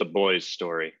the boy's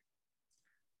story?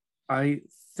 I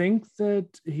think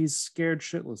that he's scared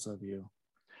shitless of you.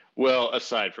 Well,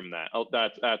 aside from that,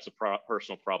 that's a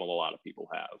personal problem a lot of people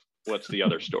have. What's the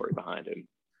other story behind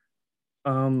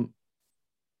him?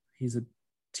 He's a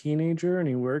teenager and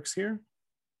he works here.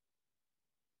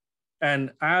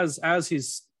 And as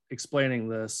he's explaining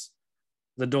this,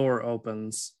 the door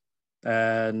opens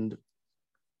and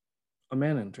a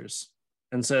man enters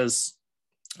and says,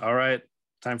 "All right,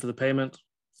 time for the payment.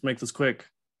 Let's make this quick."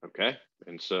 Okay.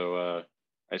 And so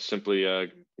I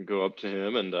simply go up to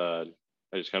him and I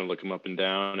just kind of look him up and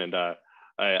down, and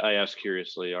I ask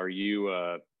curiously, "Are you?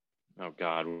 Oh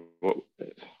God, what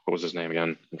was his name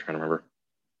again? I'm trying to remember.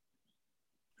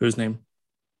 Whose name?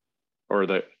 Or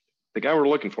the guy we're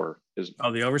looking for is?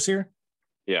 Oh, the overseer.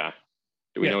 Yeah.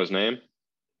 Do we know his name?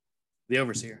 The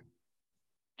overseer.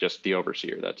 Just the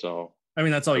overseer. That's all. I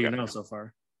mean, that's all Okay. you know so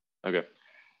far. Okay.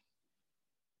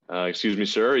 Excuse me,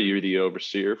 sir. Are you the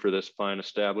overseer for this fine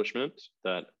establishment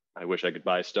that I wish I could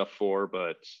buy stuff for,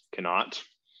 but cannot?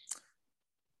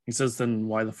 He says, "Then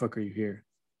why the fuck are you here?"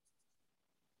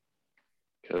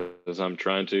 Because I'm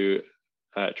trying to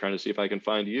see if I can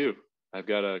find you. I've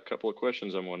got a couple of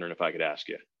questions I'm wondering if I could ask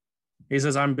you. He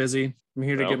says, "I'm busy. I'm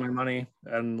here to Well- get my money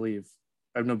and leave.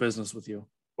 I have no business with you."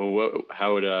 Well,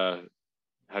 how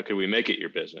could we make it your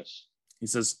business? He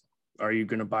says, "Are you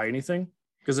going to buy anything?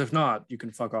 Because if not, you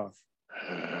can fuck off."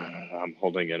 I'm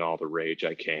holding in all the rage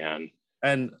I can.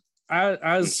 And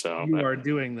as So, you are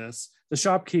doing this, the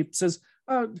shopkeep says,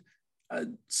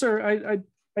 "Sir,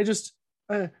 I just,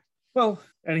 well,"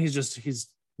 and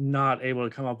he's not able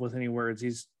to come up with any words.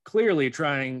 He's clearly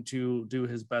trying to do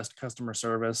his best customer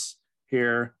service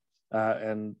here,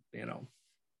 and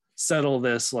settle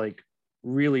this like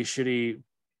really shitty,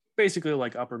 basically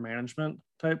like upper management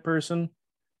type person.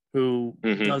 who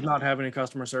Mhm. does not have any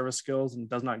customer service skills and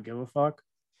does not give a fuck.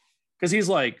 Because he's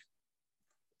like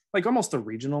almost a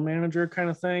regional manager kind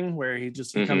of thing, where he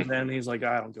comes in, he's like,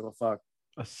 I don't give a fuck.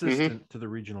 Assistant to the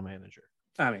regional manager.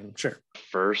 I mean, sure.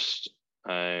 First,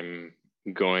 I'm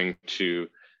going to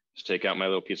just take out my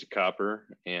little piece of copper,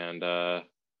 and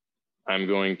I'm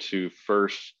going to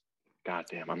first. God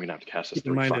damn, I'm gonna have to cast this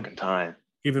 3 fucking time.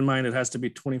 Keep in mind, it has to be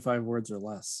 25 words or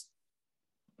less.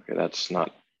 Okay, that's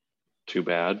not too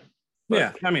bad.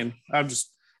 Yeah, I mean, I'm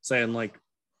just saying, like,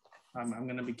 I'm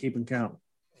gonna be keeping count.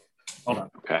 Hold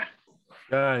on. Okay.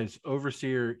 Guys,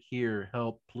 overseer here,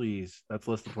 help, please. That's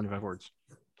less than 25 words.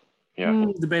 Yeah.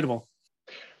 Debatable.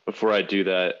 Before I do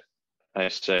that, I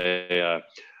say,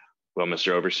 well,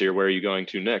 Mr. Overseer, where are you going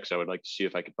to next? I would like to see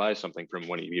if I could buy something from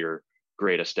one of your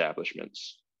great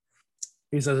establishments.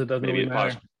 He says it doesn't really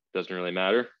matter. Doesn't really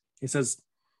matter. He says,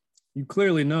 you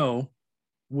clearly know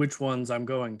which ones I'm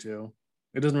going to.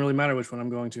 It doesn't really matter which one I'm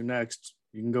going to next.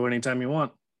 You can go anytime you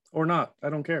want or not. I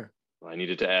don't care. Well, I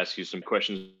needed to ask you some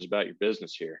questions about your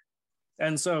business here.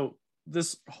 And so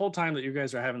this whole time that you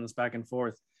guys are having this back and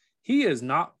forth, he is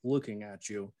not looking at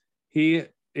you. He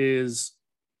is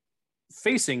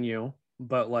facing you,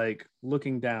 but like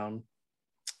looking down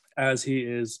as he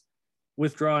is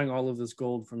withdrawing all of this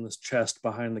gold from this chest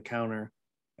behind the counter.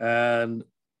 And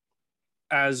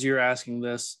as you're asking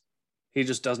this, he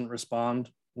just doesn't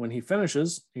respond. When he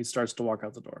finishes, he starts to walk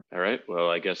out the door. All right. Well,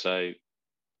 I guess I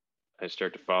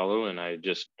start to follow, and I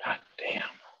just, God damn,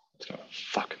 it's gonna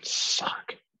fucking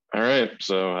suck. All right.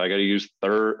 So I got to use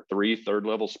 3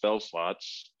 third-level spell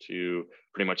slots to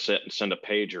pretty much send a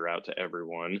pager out to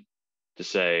everyone to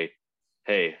say,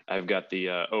 hey, I've got the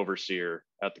overseer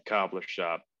at the cobbler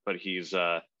shop, but he's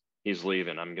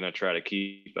leaving. I'm gonna try to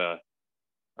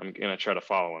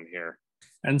follow him here.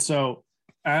 And so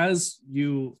as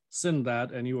you send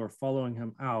that and you are following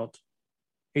him out,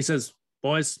 he says,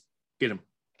 boys, get him.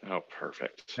 Oh,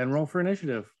 perfect. And roll for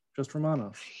initiative. Just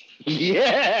Romano.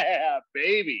 Yeah,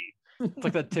 baby. It's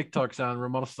like that TikTok sound.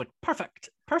 Romano's like, perfect,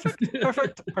 perfect,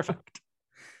 perfect, perfect.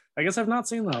 I guess I've not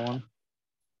seen that one.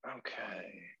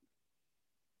 Okay.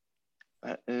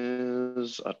 That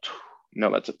is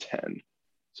that's a 10.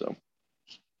 So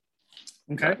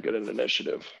okay, not good at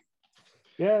initiative.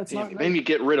 Yeah, it's Damn, not. you made me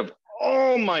get rid of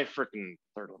all my freaking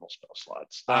third level spell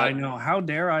slots. I know. How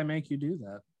dare I make you do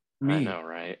that? Me, I know,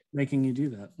 right? Making you do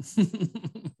that.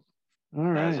 All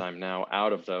right. As I'm now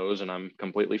out of those, and I'm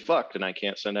completely fucked, and I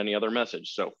can't send any other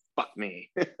message. So fuck me.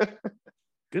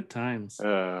 Good times.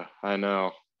 I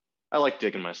know. I like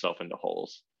digging myself into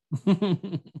holes.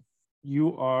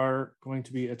 You are going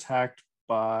to be attacked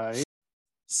by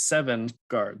 7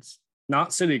 guards,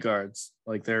 not city guards.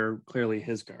 Like they're clearly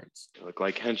his guards. They look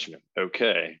like henchmen.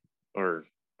 Okay.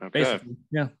 Okay. Basically,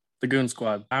 yeah. The goon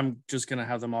squad. I'm just gonna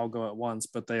have them all go at once,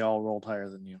 but they all rolled higher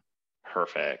than you.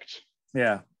 Perfect.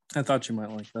 Yeah, I thought you might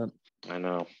like that. I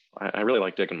know. I really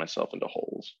like digging myself into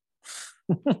holes.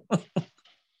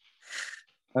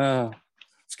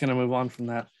 Just gonna move on from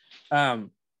that.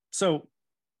 So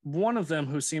one of them,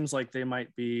 who seems like they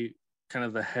might be kind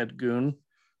of the head goon,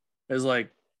 is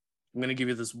like, I'm gonna give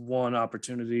you this one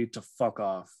opportunity to fuck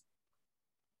off.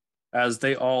 As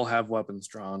they all have weapons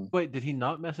drawn. Wait, did he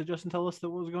not message us and tell us that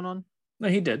what was going on? No,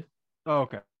 he did. Oh,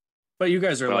 okay. But you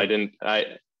guys are I didn't.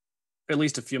 at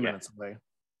least a few minutes away.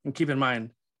 And keep in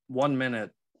mind, 1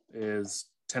 minute is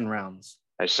 10 rounds.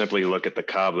 I simply look at the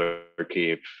cobbler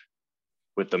keep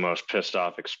with the most pissed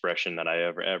off expression that I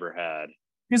ever had.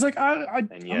 He's like,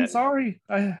 I'm sorry.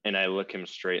 And I look him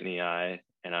straight in the eye,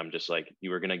 and I'm just like, you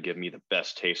were gonna give me the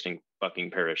best tasting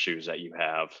fucking pair of shoes that you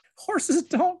have. Horses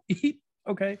don't eat.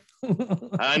 Okay.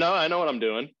 I know what I'm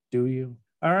doing. Do you?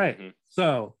 All right. Mm-hmm.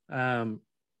 So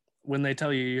when they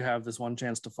tell you you have this one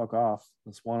chance to fuck off,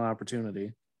 this one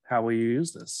opportunity, how will you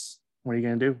use this? What are you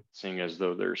going to do? Seeing as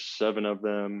though there's 7 of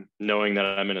them, knowing that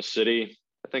I'm in a city,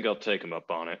 I think I'll take them up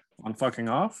on it. On fucking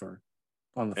off or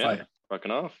on the fight?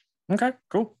 Fucking off. Okay,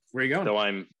 cool. Where are you going? So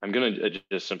I'm going to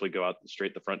just simply go out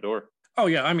straight the front door. Oh,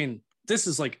 yeah. I mean, this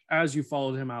is like, as you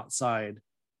followed him outside,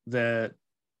 that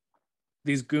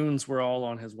these goons were all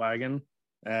on his wagon,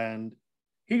 and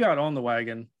he got on the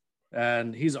wagon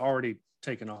and he's already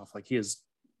taken off. Like he is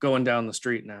going down the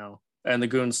street now, and the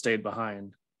goons stayed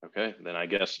behind. Okay, then I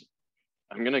guess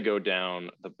I'm gonna go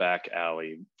down the back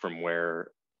alley from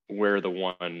where the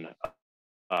one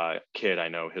kid I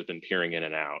know has been peering in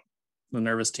and out. The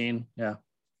nervous teen. Yeah.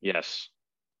 Yes.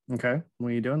 Okay. What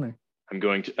are you doing there? I'm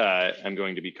going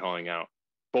to be calling out,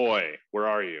 boy, where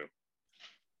are you?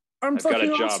 I've got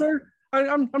a job, sir.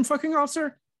 I'm fucking off,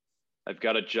 sir. I've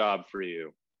got a job for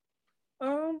you.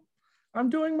 I I'm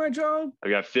doing my job. I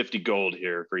got 50 gold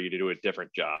here for you to do a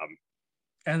different job.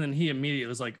 And then he immediately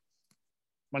was like,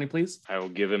 money, please. I will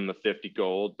give him the 50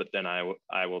 gold, but then I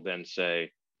will then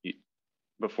say,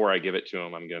 before I give it to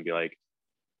him, I'm going to be like,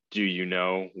 do you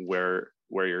know where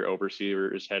your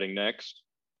overseer is heading next?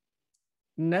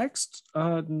 Next?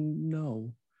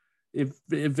 No. If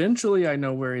eventually I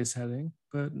know where he's heading,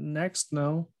 but next,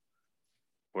 no.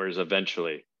 Where's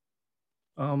eventually?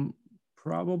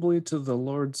 Probably to the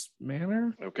Lord's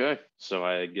manor. Okay, so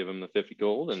I give him the 50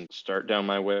 gold and start down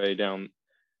my way down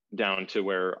to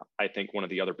where I think one of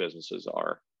the other businesses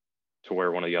are, to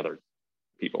where one of the other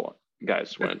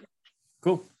guys went.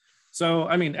 Cool. So,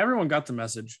 I mean, everyone got the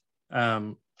message.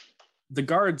 The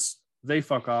guards, they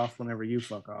fuck off whenever you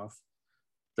fuck off.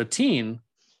 The teen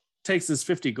takes his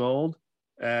 50 gold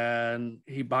and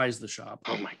he buys the shop.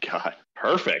 Oh my God.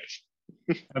 Perfect.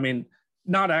 I mean,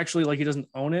 not actually like he doesn't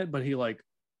own it, but he like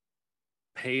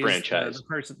pays franchise the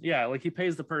person. Yeah, like he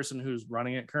pays the person who's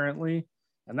running it currently,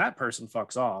 and that person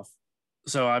fucks off.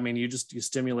 So, I mean, you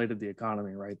stimulated the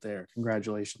economy right there.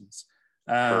 Congratulations.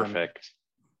 Perfect.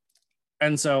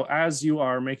 And so as you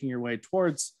are making your way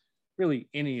towards really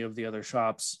any of the other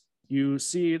shops, you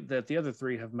see that the other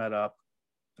three have met up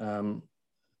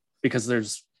because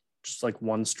there's just like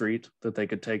one street that they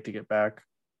could take to get back.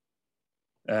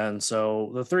 And so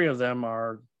the three of them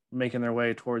are making their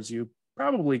way towards you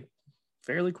probably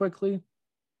fairly quickly.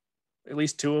 At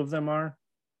least two of them are.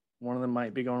 One of them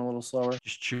might be going a little slower.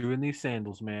 Just chewing these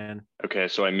sandals, man. Okay,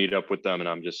 so I meet up with them and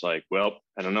I'm just like, well,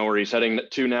 I don't know where he's heading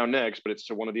to now next, but it's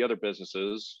to one of the other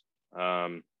businesses.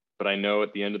 But I know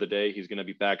at the end of the day, he's going to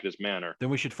be back at his manor. Then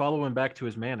we should follow him back to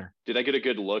his manor. Did I get a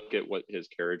good look at what his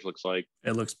carriage looks like?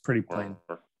 It looks pretty plain.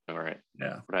 All right.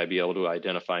 Yeah. Would I be able to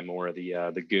identify more of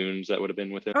the goons that would have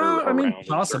been with him? I mean,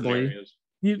 possibly.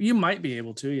 You might be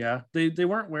able to, yeah. They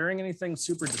weren't wearing anything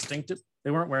super distinctive.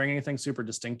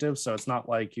 So it's not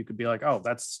like you could be like, oh,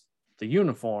 that's the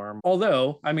uniform.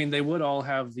 Although, I mean, they would all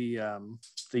have the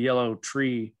yellow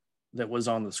tree that was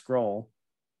on the scroll.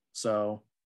 So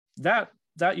that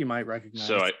you might recognize.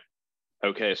 So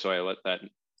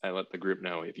I let the group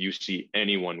know, if you see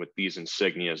anyone with these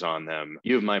insignias on them,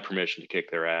 you have my permission to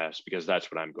kick their ass, because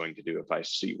that's what I'm going to do if I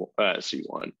see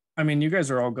one. I mean, you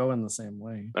guys are all going the same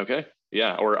way. Okay.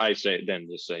 Yeah. Or I say,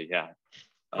 yeah.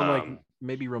 Or like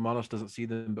maybe Romanos doesn't see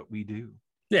them, but we do.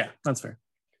 Yeah, that's fair.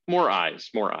 More eyes.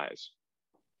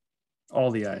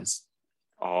 All the eyes.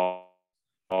 All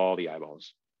the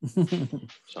eyeballs.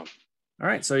 So. All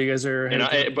right. So you guys are.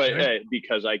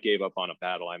 Because I gave up on a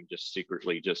battle, I'm just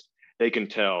secretly they can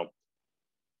tell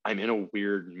I'm in a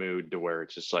weird mood to where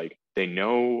it's just like, they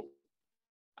know,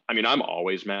 I mean, I'm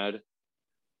always mad,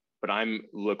 but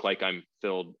look like I'm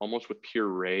filled almost with pure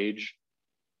rage.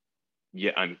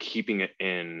 Yeah, I'm keeping it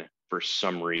in for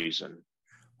some reason.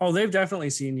 Oh, they've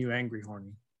definitely seen you angry,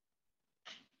 horny.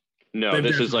 No,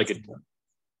 this is like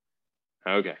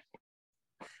okay.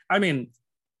 I mean,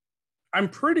 I'm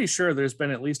pretty sure there's been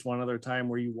at least one other time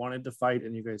where you wanted to fight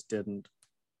and you guys didn't.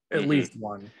 At least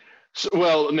one. So,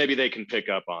 well, maybe they can pick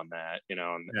up on that,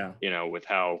 Yeah. With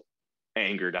how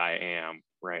angered I am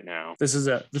right now. This is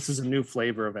a new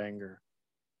flavor of anger.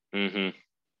 Mm-hmm.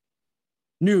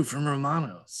 New from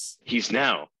Romanos. He's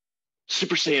now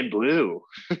Super Saiyan Blue.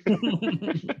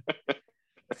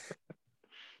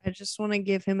 I just want to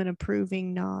give him an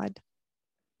approving nod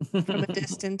from a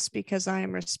distance because I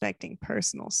am respecting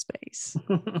personal space.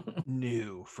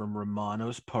 New from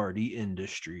Romanos Party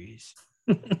Industries.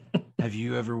 Have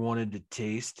you ever wanted to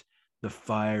taste the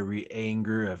fiery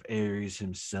anger of Ares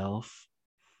himself?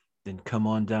 Then come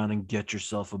on down and get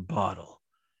yourself a bottle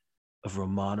of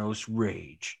Romanos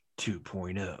Rage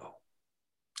 2.0.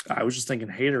 I was just thinking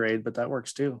Haterade, but that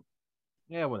works too.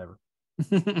 Yeah, whatever.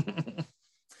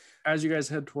 As you guys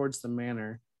head towards the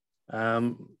manor,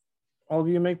 all of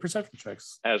you make perception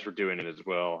checks. As we're doing it as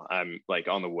well, I'm like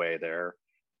on the way there,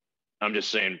 I'm just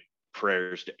saying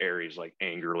prayers to Ares, like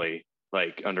angrily,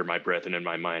 like under my breath, and in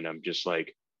my mind, I'm just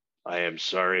like, I am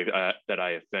sorry that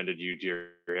I offended you, dear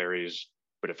Ares.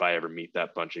 But if I ever meet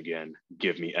that bunch again,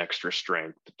 give me extra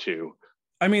strength too.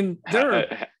 I mean,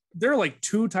 there are like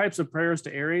two types of prayers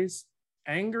to Ares: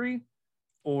 angry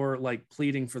or like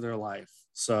pleading for their life.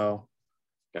 So,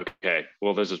 okay,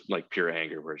 well, this is like pure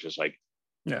anger, where it's just like,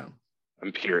 yeah,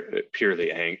 I'm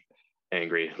purely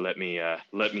angry. Let me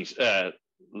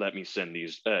send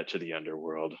these to the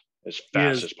underworld as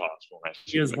fast as possible.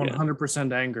 He is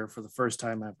 100% anger for the first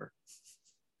time ever.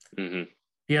 Mm-hmm.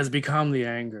 He has become the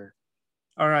anger.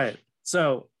 All right.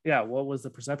 So, yeah, what was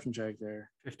the perception check there?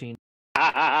 15.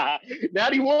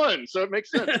 Natty won, so it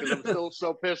makes sense because I'm still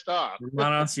so pissed off.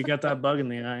 Romanos, you got that bug in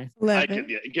the eye. I 11.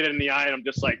 could get it in the eye, and I'm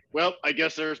just like, well, I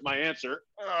guess there's my answer.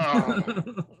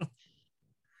 Oh.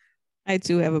 I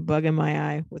too have a bug in my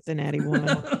eye with the natty one.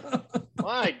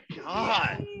 My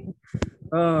God.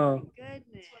 Oh. Goodness.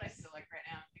 That's what I feel like right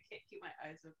now. I can't keep my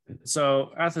eyes open.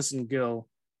 So, Athos and Gil,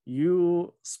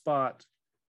 you spot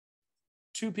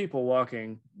two people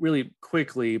walking really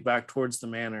quickly back towards the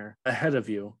manor ahead of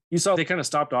you. You saw they kind of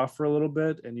stopped off for a little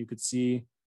bit, and you could see a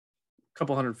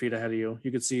couple 100 feet ahead of you.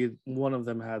 You could see one of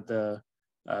them had the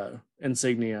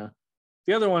insignia.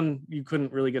 The other one you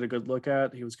couldn't really get a good look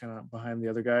at. He was kind of behind the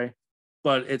other guy.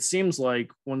 But it seems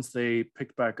like once they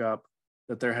picked back up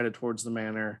that they're headed towards the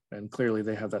manor, and clearly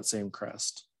they have that same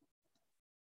crest.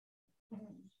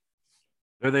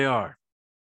 There they are.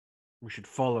 We should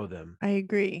follow them. I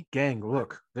agree. Gang,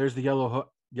 look. There's the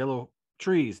yellow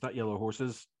trees, not yellow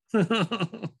horses.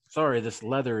 Sorry, this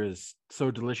leather is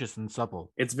so delicious and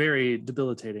supple. It's very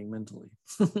debilitating mentally.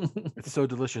 It's so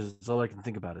delicious. It's all I can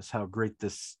think about is how great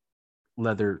this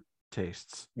leather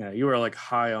tastes. Yeah, you are like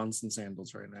high on some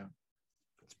sandals right now.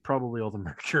 It's probably all the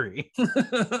mercury.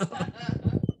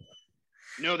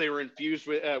 No, they were infused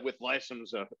with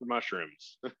licensed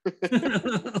mushrooms.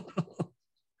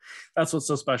 That's what's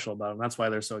so special about them. That's why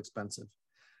they're so expensive.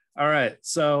 All right,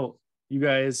 so you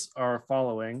guys are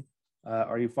following.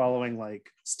 Are you following like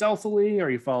stealthily? Are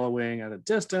you following at a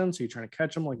distance? Are you trying to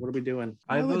catch them? Like, what are we doing?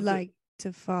 I would like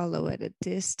to follow at a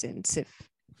distance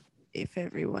if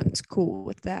everyone's cool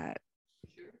with that.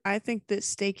 I think that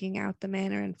staking out the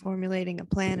manor and formulating a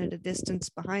plan at a distance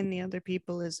behind the other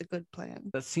people is a good plan.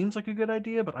 That seems like a good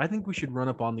idea, but I think we should run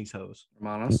up on these hoes.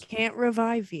 Romanos? Can't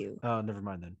revive you. Oh, never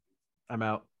mind then. I'm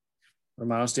out.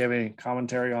 Romanos, do you have any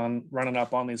commentary on running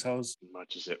up on these hoes?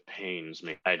 Much as it pains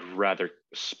me, I'd rather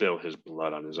spill his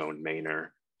blood on his own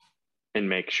manor and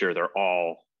make sure they're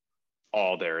all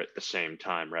there at the same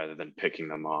time rather than picking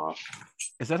them off.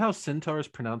 Is that how centaurs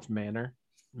pronounce manor?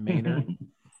 Manor?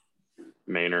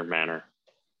 Manor.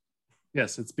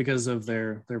 Yes, it's because of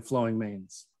their flowing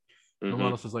manes. Mhm.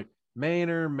 Romanos is like,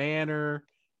 manor,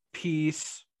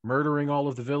 peace, murdering all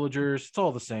of the villagers. It's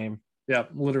all the same. Yeah,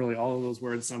 literally all of those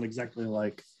words sound exactly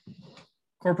like.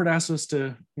 Corporate asked us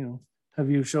to, have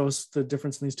you show us the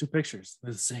difference in these two pictures.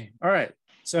 They're the same. All right.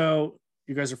 So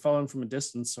you guys are following from a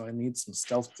distance, so I need some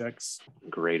stealth checks.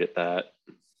 Great at that.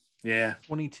 Yeah.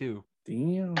 22.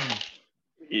 Damn.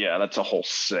 Yeah, that's a whole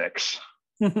 6.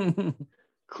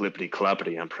 Clippity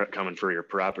cloppity, I'm coming for your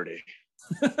property.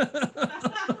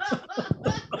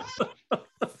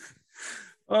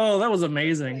 Oh, that was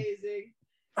amazing.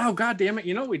 Oh, God damn it.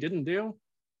 You know what we didn't do?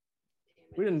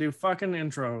 We didn't do fucking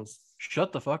intros.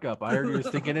 Shut the fuck up. I already was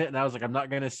thinking it, and I was like, I'm not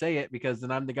going to say it because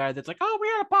then I'm the guy that's like, oh, we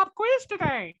had a pop quiz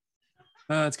today.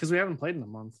 It's because we haven't played in a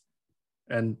month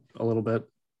and a little bit.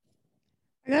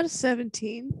 I got a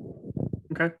 17.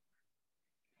 Okay.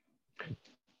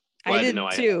 I did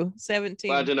too. 17.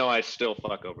 Glad to know I still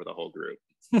fuck over the whole group.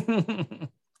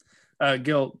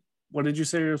 Gil, what did you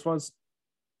say yours was?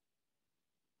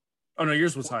 Oh, no,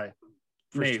 yours was high.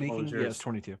 For Nate, sneaking, what was yeah, yours? it's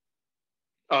 22.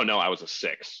 Oh, no, I was a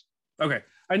 6. Okay.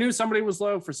 I knew somebody was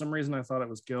low. For some reason, I thought it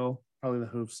was Gil. Probably the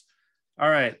Hoofs. All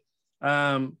right.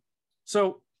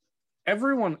 So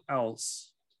everyone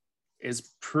else is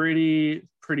pretty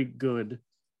good.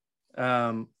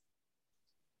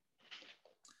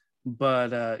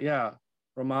 But yeah,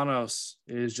 Romanos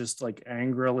is just like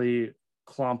angrily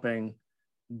clomping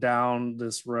down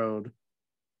this road.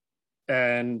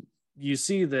 And you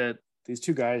see that these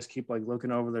two guys keep like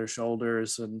looking over their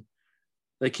shoulders and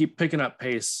they keep picking up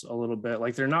pace a little bit.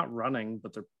 Like they're not running,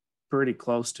 but they're pretty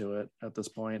close to it at this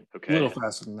point. Okay. A little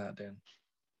faster than that, Dan.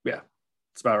 Yeah,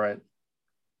 it's about right.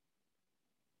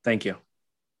 Thank you.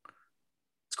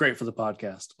 It's great for the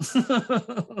podcast.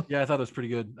 Yeah, I thought it was pretty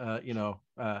good.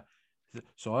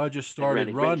 So I just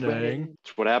started running.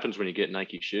 It's what happens when you get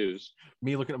Nike shoes.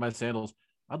 Me looking at my sandals.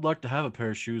 I'd like to have a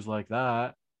pair of shoes like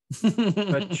that.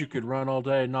 Bet you could run all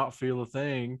day and not feel a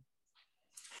thing.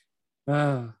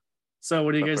 So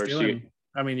what are you guys doing? You...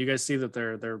 I mean, you guys see that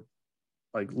they're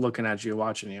like looking at you,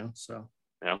 watching you. So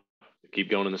yeah, keep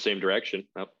going in the same direction.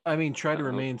 I mean, try to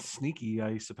remain sneaky,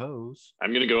 I suppose.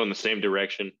 I'm gonna go in the same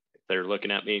direction. If they're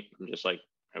looking at me, I'm just like,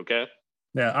 okay.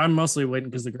 Yeah, I'm mostly waiting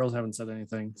because the girls haven't said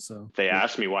anything. So if they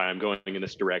ask me why I'm going in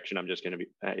this direction, I'm just gonna be,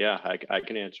 I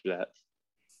can answer that.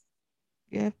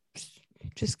 Yeah,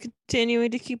 just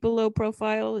continuing to keep a low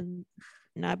profile and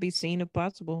not be seen if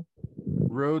possible.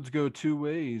 Roads go two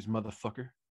ways, motherfucker.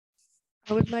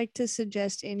 I would like to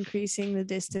suggest increasing the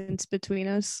distance between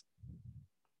us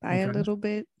by a little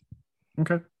bit.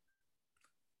 Okay.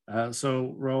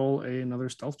 So roll another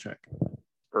stealth check.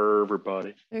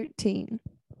 Everybody. 13.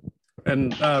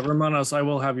 And Romanos, I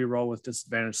will have you roll with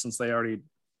disadvantage since they already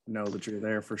know that you're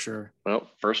there for sure. Well,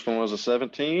 first one was a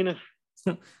 17.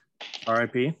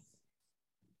 RIP.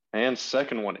 And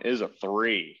second one is a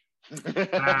 3.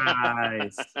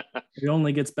 Nice. It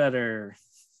only gets better.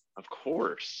 Of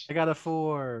course. I got a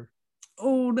 4.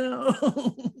 Oh no.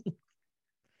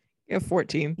 Yeah,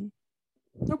 14.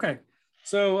 Okay.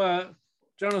 So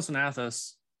Jonas and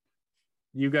Athos,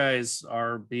 you guys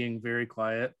are being very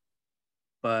quiet.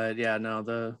 But yeah, no,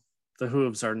 the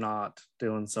hooves are not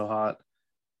doing so hot.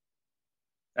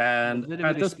 And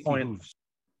at this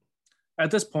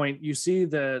point, you see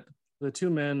that the two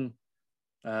men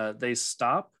they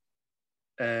stop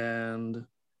and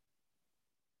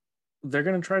they're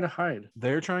gonna try to hide.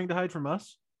 They're trying to hide from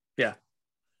us? Yeah.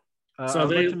 So I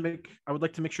would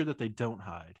like to make sure that they don't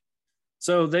hide.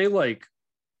 So they like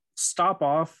stop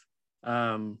off.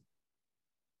 There's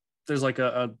like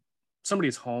a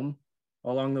somebody's home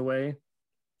along the way.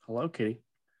 Hello, kitty.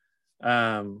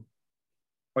 Like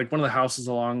one of the houses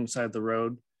alongside the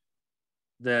road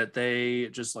that they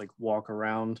just like walk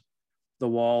around the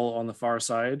wall on the far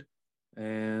side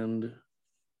and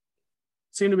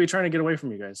seem to be trying to get away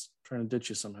from you guys, trying to ditch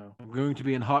you somehow. I'm going to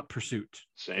be in hot pursuit.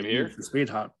 Same here. Speed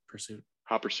hot pursuit.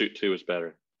 Hot Pursuit 2 is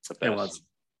better. It was.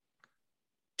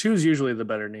 2 is usually the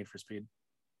better Need for Speed.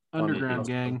 Underground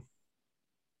gang.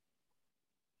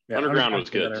 Yeah, Underground was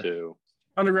good better. too.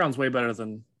 Underground's way better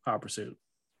than Hot Pursuit.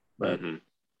 But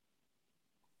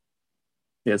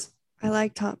yes. I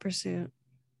liked Hot Pursuit.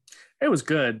 It was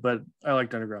good, but I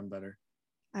liked Underground better.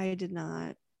 I did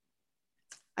not.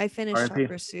 I finished R.I.P. Hot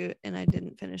Pursuit and I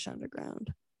didn't finish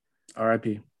Underground.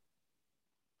 RIP.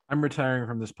 I'm retiring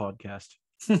from this podcast.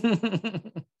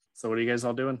 So what are you guys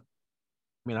all doing?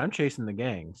 I mean, I'm chasing the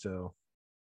gang, so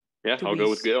Yeah, I'll go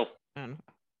with Gil.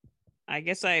 I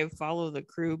guess I follow the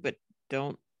crew, but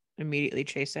don't immediately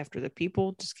chase after the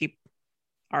people. Just keep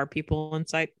our people in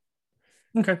sight.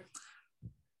 Okay.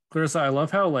 Clarissa, I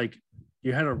love how like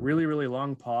you had a really, really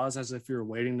long pause as if you were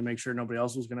waiting to make sure nobody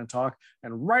else was going to talk.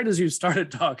 And right as you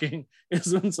started talking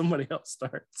is when somebody else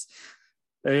starts.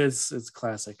 It's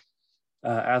classic.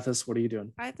 Athos, what are you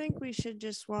doing? I think we should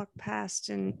just walk past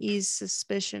and ease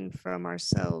suspicion from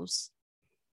ourselves.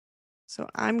 So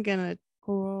I'm gonna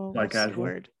Like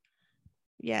casual?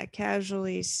 Yeah,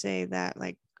 casually say that,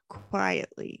 like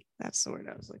quietly. That's the word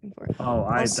I was looking for. Oh,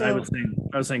 I Also-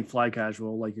 was saying fly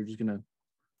casual, like you're just gonna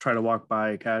try to walk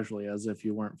by casually as if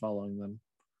you weren't following them.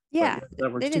 Yeah,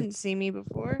 that works they too. didn't see me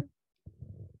before.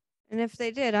 And if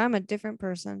they did, I'm a different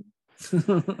person.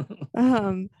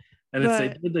 And if they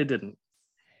But- did, they didn't.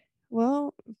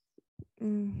 Well,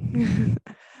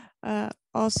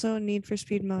 also Need for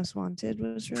Speed Most Wanted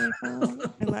was really fun.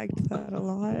 I liked that a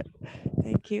lot.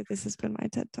 Thank you. This has been my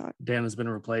TED Talk. Dan has been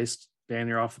replaced. Dan,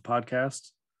 you're off the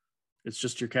podcast. It's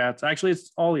just your cats. Actually,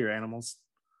 it's all your animals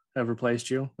have replaced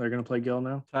you. They're going to play Gil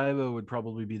now. Tybo would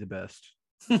probably be the best.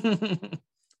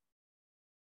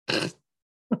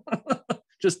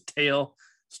 Just tail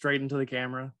straight into the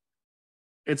camera.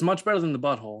 It's much better than the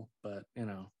butthole, but you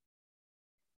know.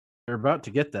 They're about to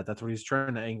get that. That's what he's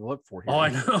trying to angle up for here. Oh, I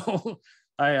know.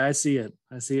 I see it.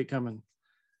 I see it coming.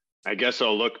 I guess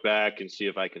I'll look back and see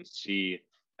if I can see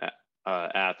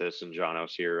Athos and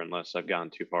Jonos here, unless I've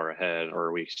gone too far ahead, or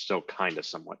are we still kind of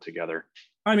somewhat together?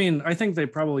 I mean, I think they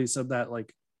probably said that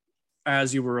like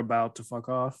as you were about to fuck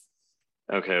off.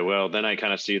 Okay, well, then I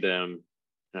kind of see them.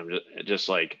 I'm just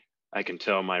like, I can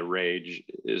tell my rage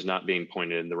is not being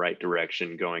pointed in the right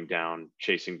direction, going down,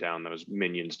 chasing down those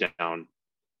minions down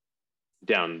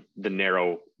the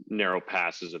narrow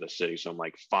passes of the city. So I'm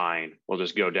like, fine, we'll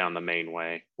just go down the main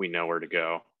way. We know where to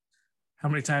go. How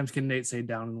many times can Nate say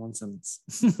down in one sentence?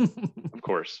 Of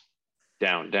course.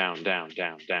 Down, down, down,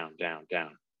 down, down, down,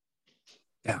 down.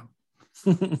 Down.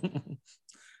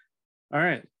 All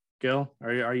right, Gil,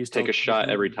 are you still Take a shot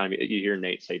every time you hear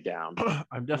Nate say down.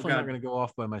 I'm definitely not going to go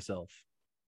off by myself.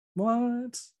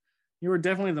 What? You were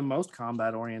definitely the most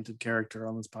combat oriented character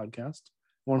on this podcast.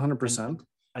 100%.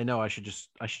 I know I should just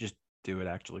do it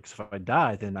actually, because if I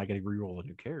die, then I get to reroll a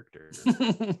new character,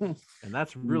 and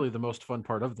that's really the most fun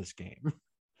part of this game.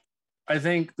 I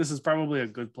think this is probably a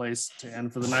good place to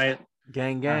end for the night.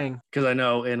 Gang. Because I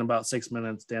know in about 6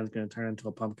 minutes, Dan's going to turn into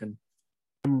a pumpkin.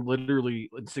 I'm literally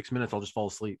in 6 minutes, I'll just fall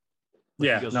asleep.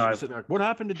 Yeah, He goes, no, sitting there like, what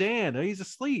happened to Dan? Oh, he's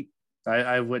asleep.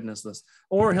 I witnessed this.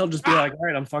 Or he'll just be like, all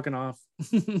right, I'm fucking off.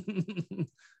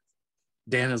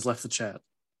 Dan has left the chat.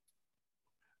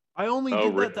 I only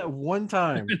did that one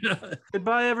time.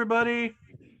 Goodbye, everybody.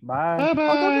 Bye.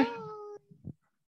 Bye-bye.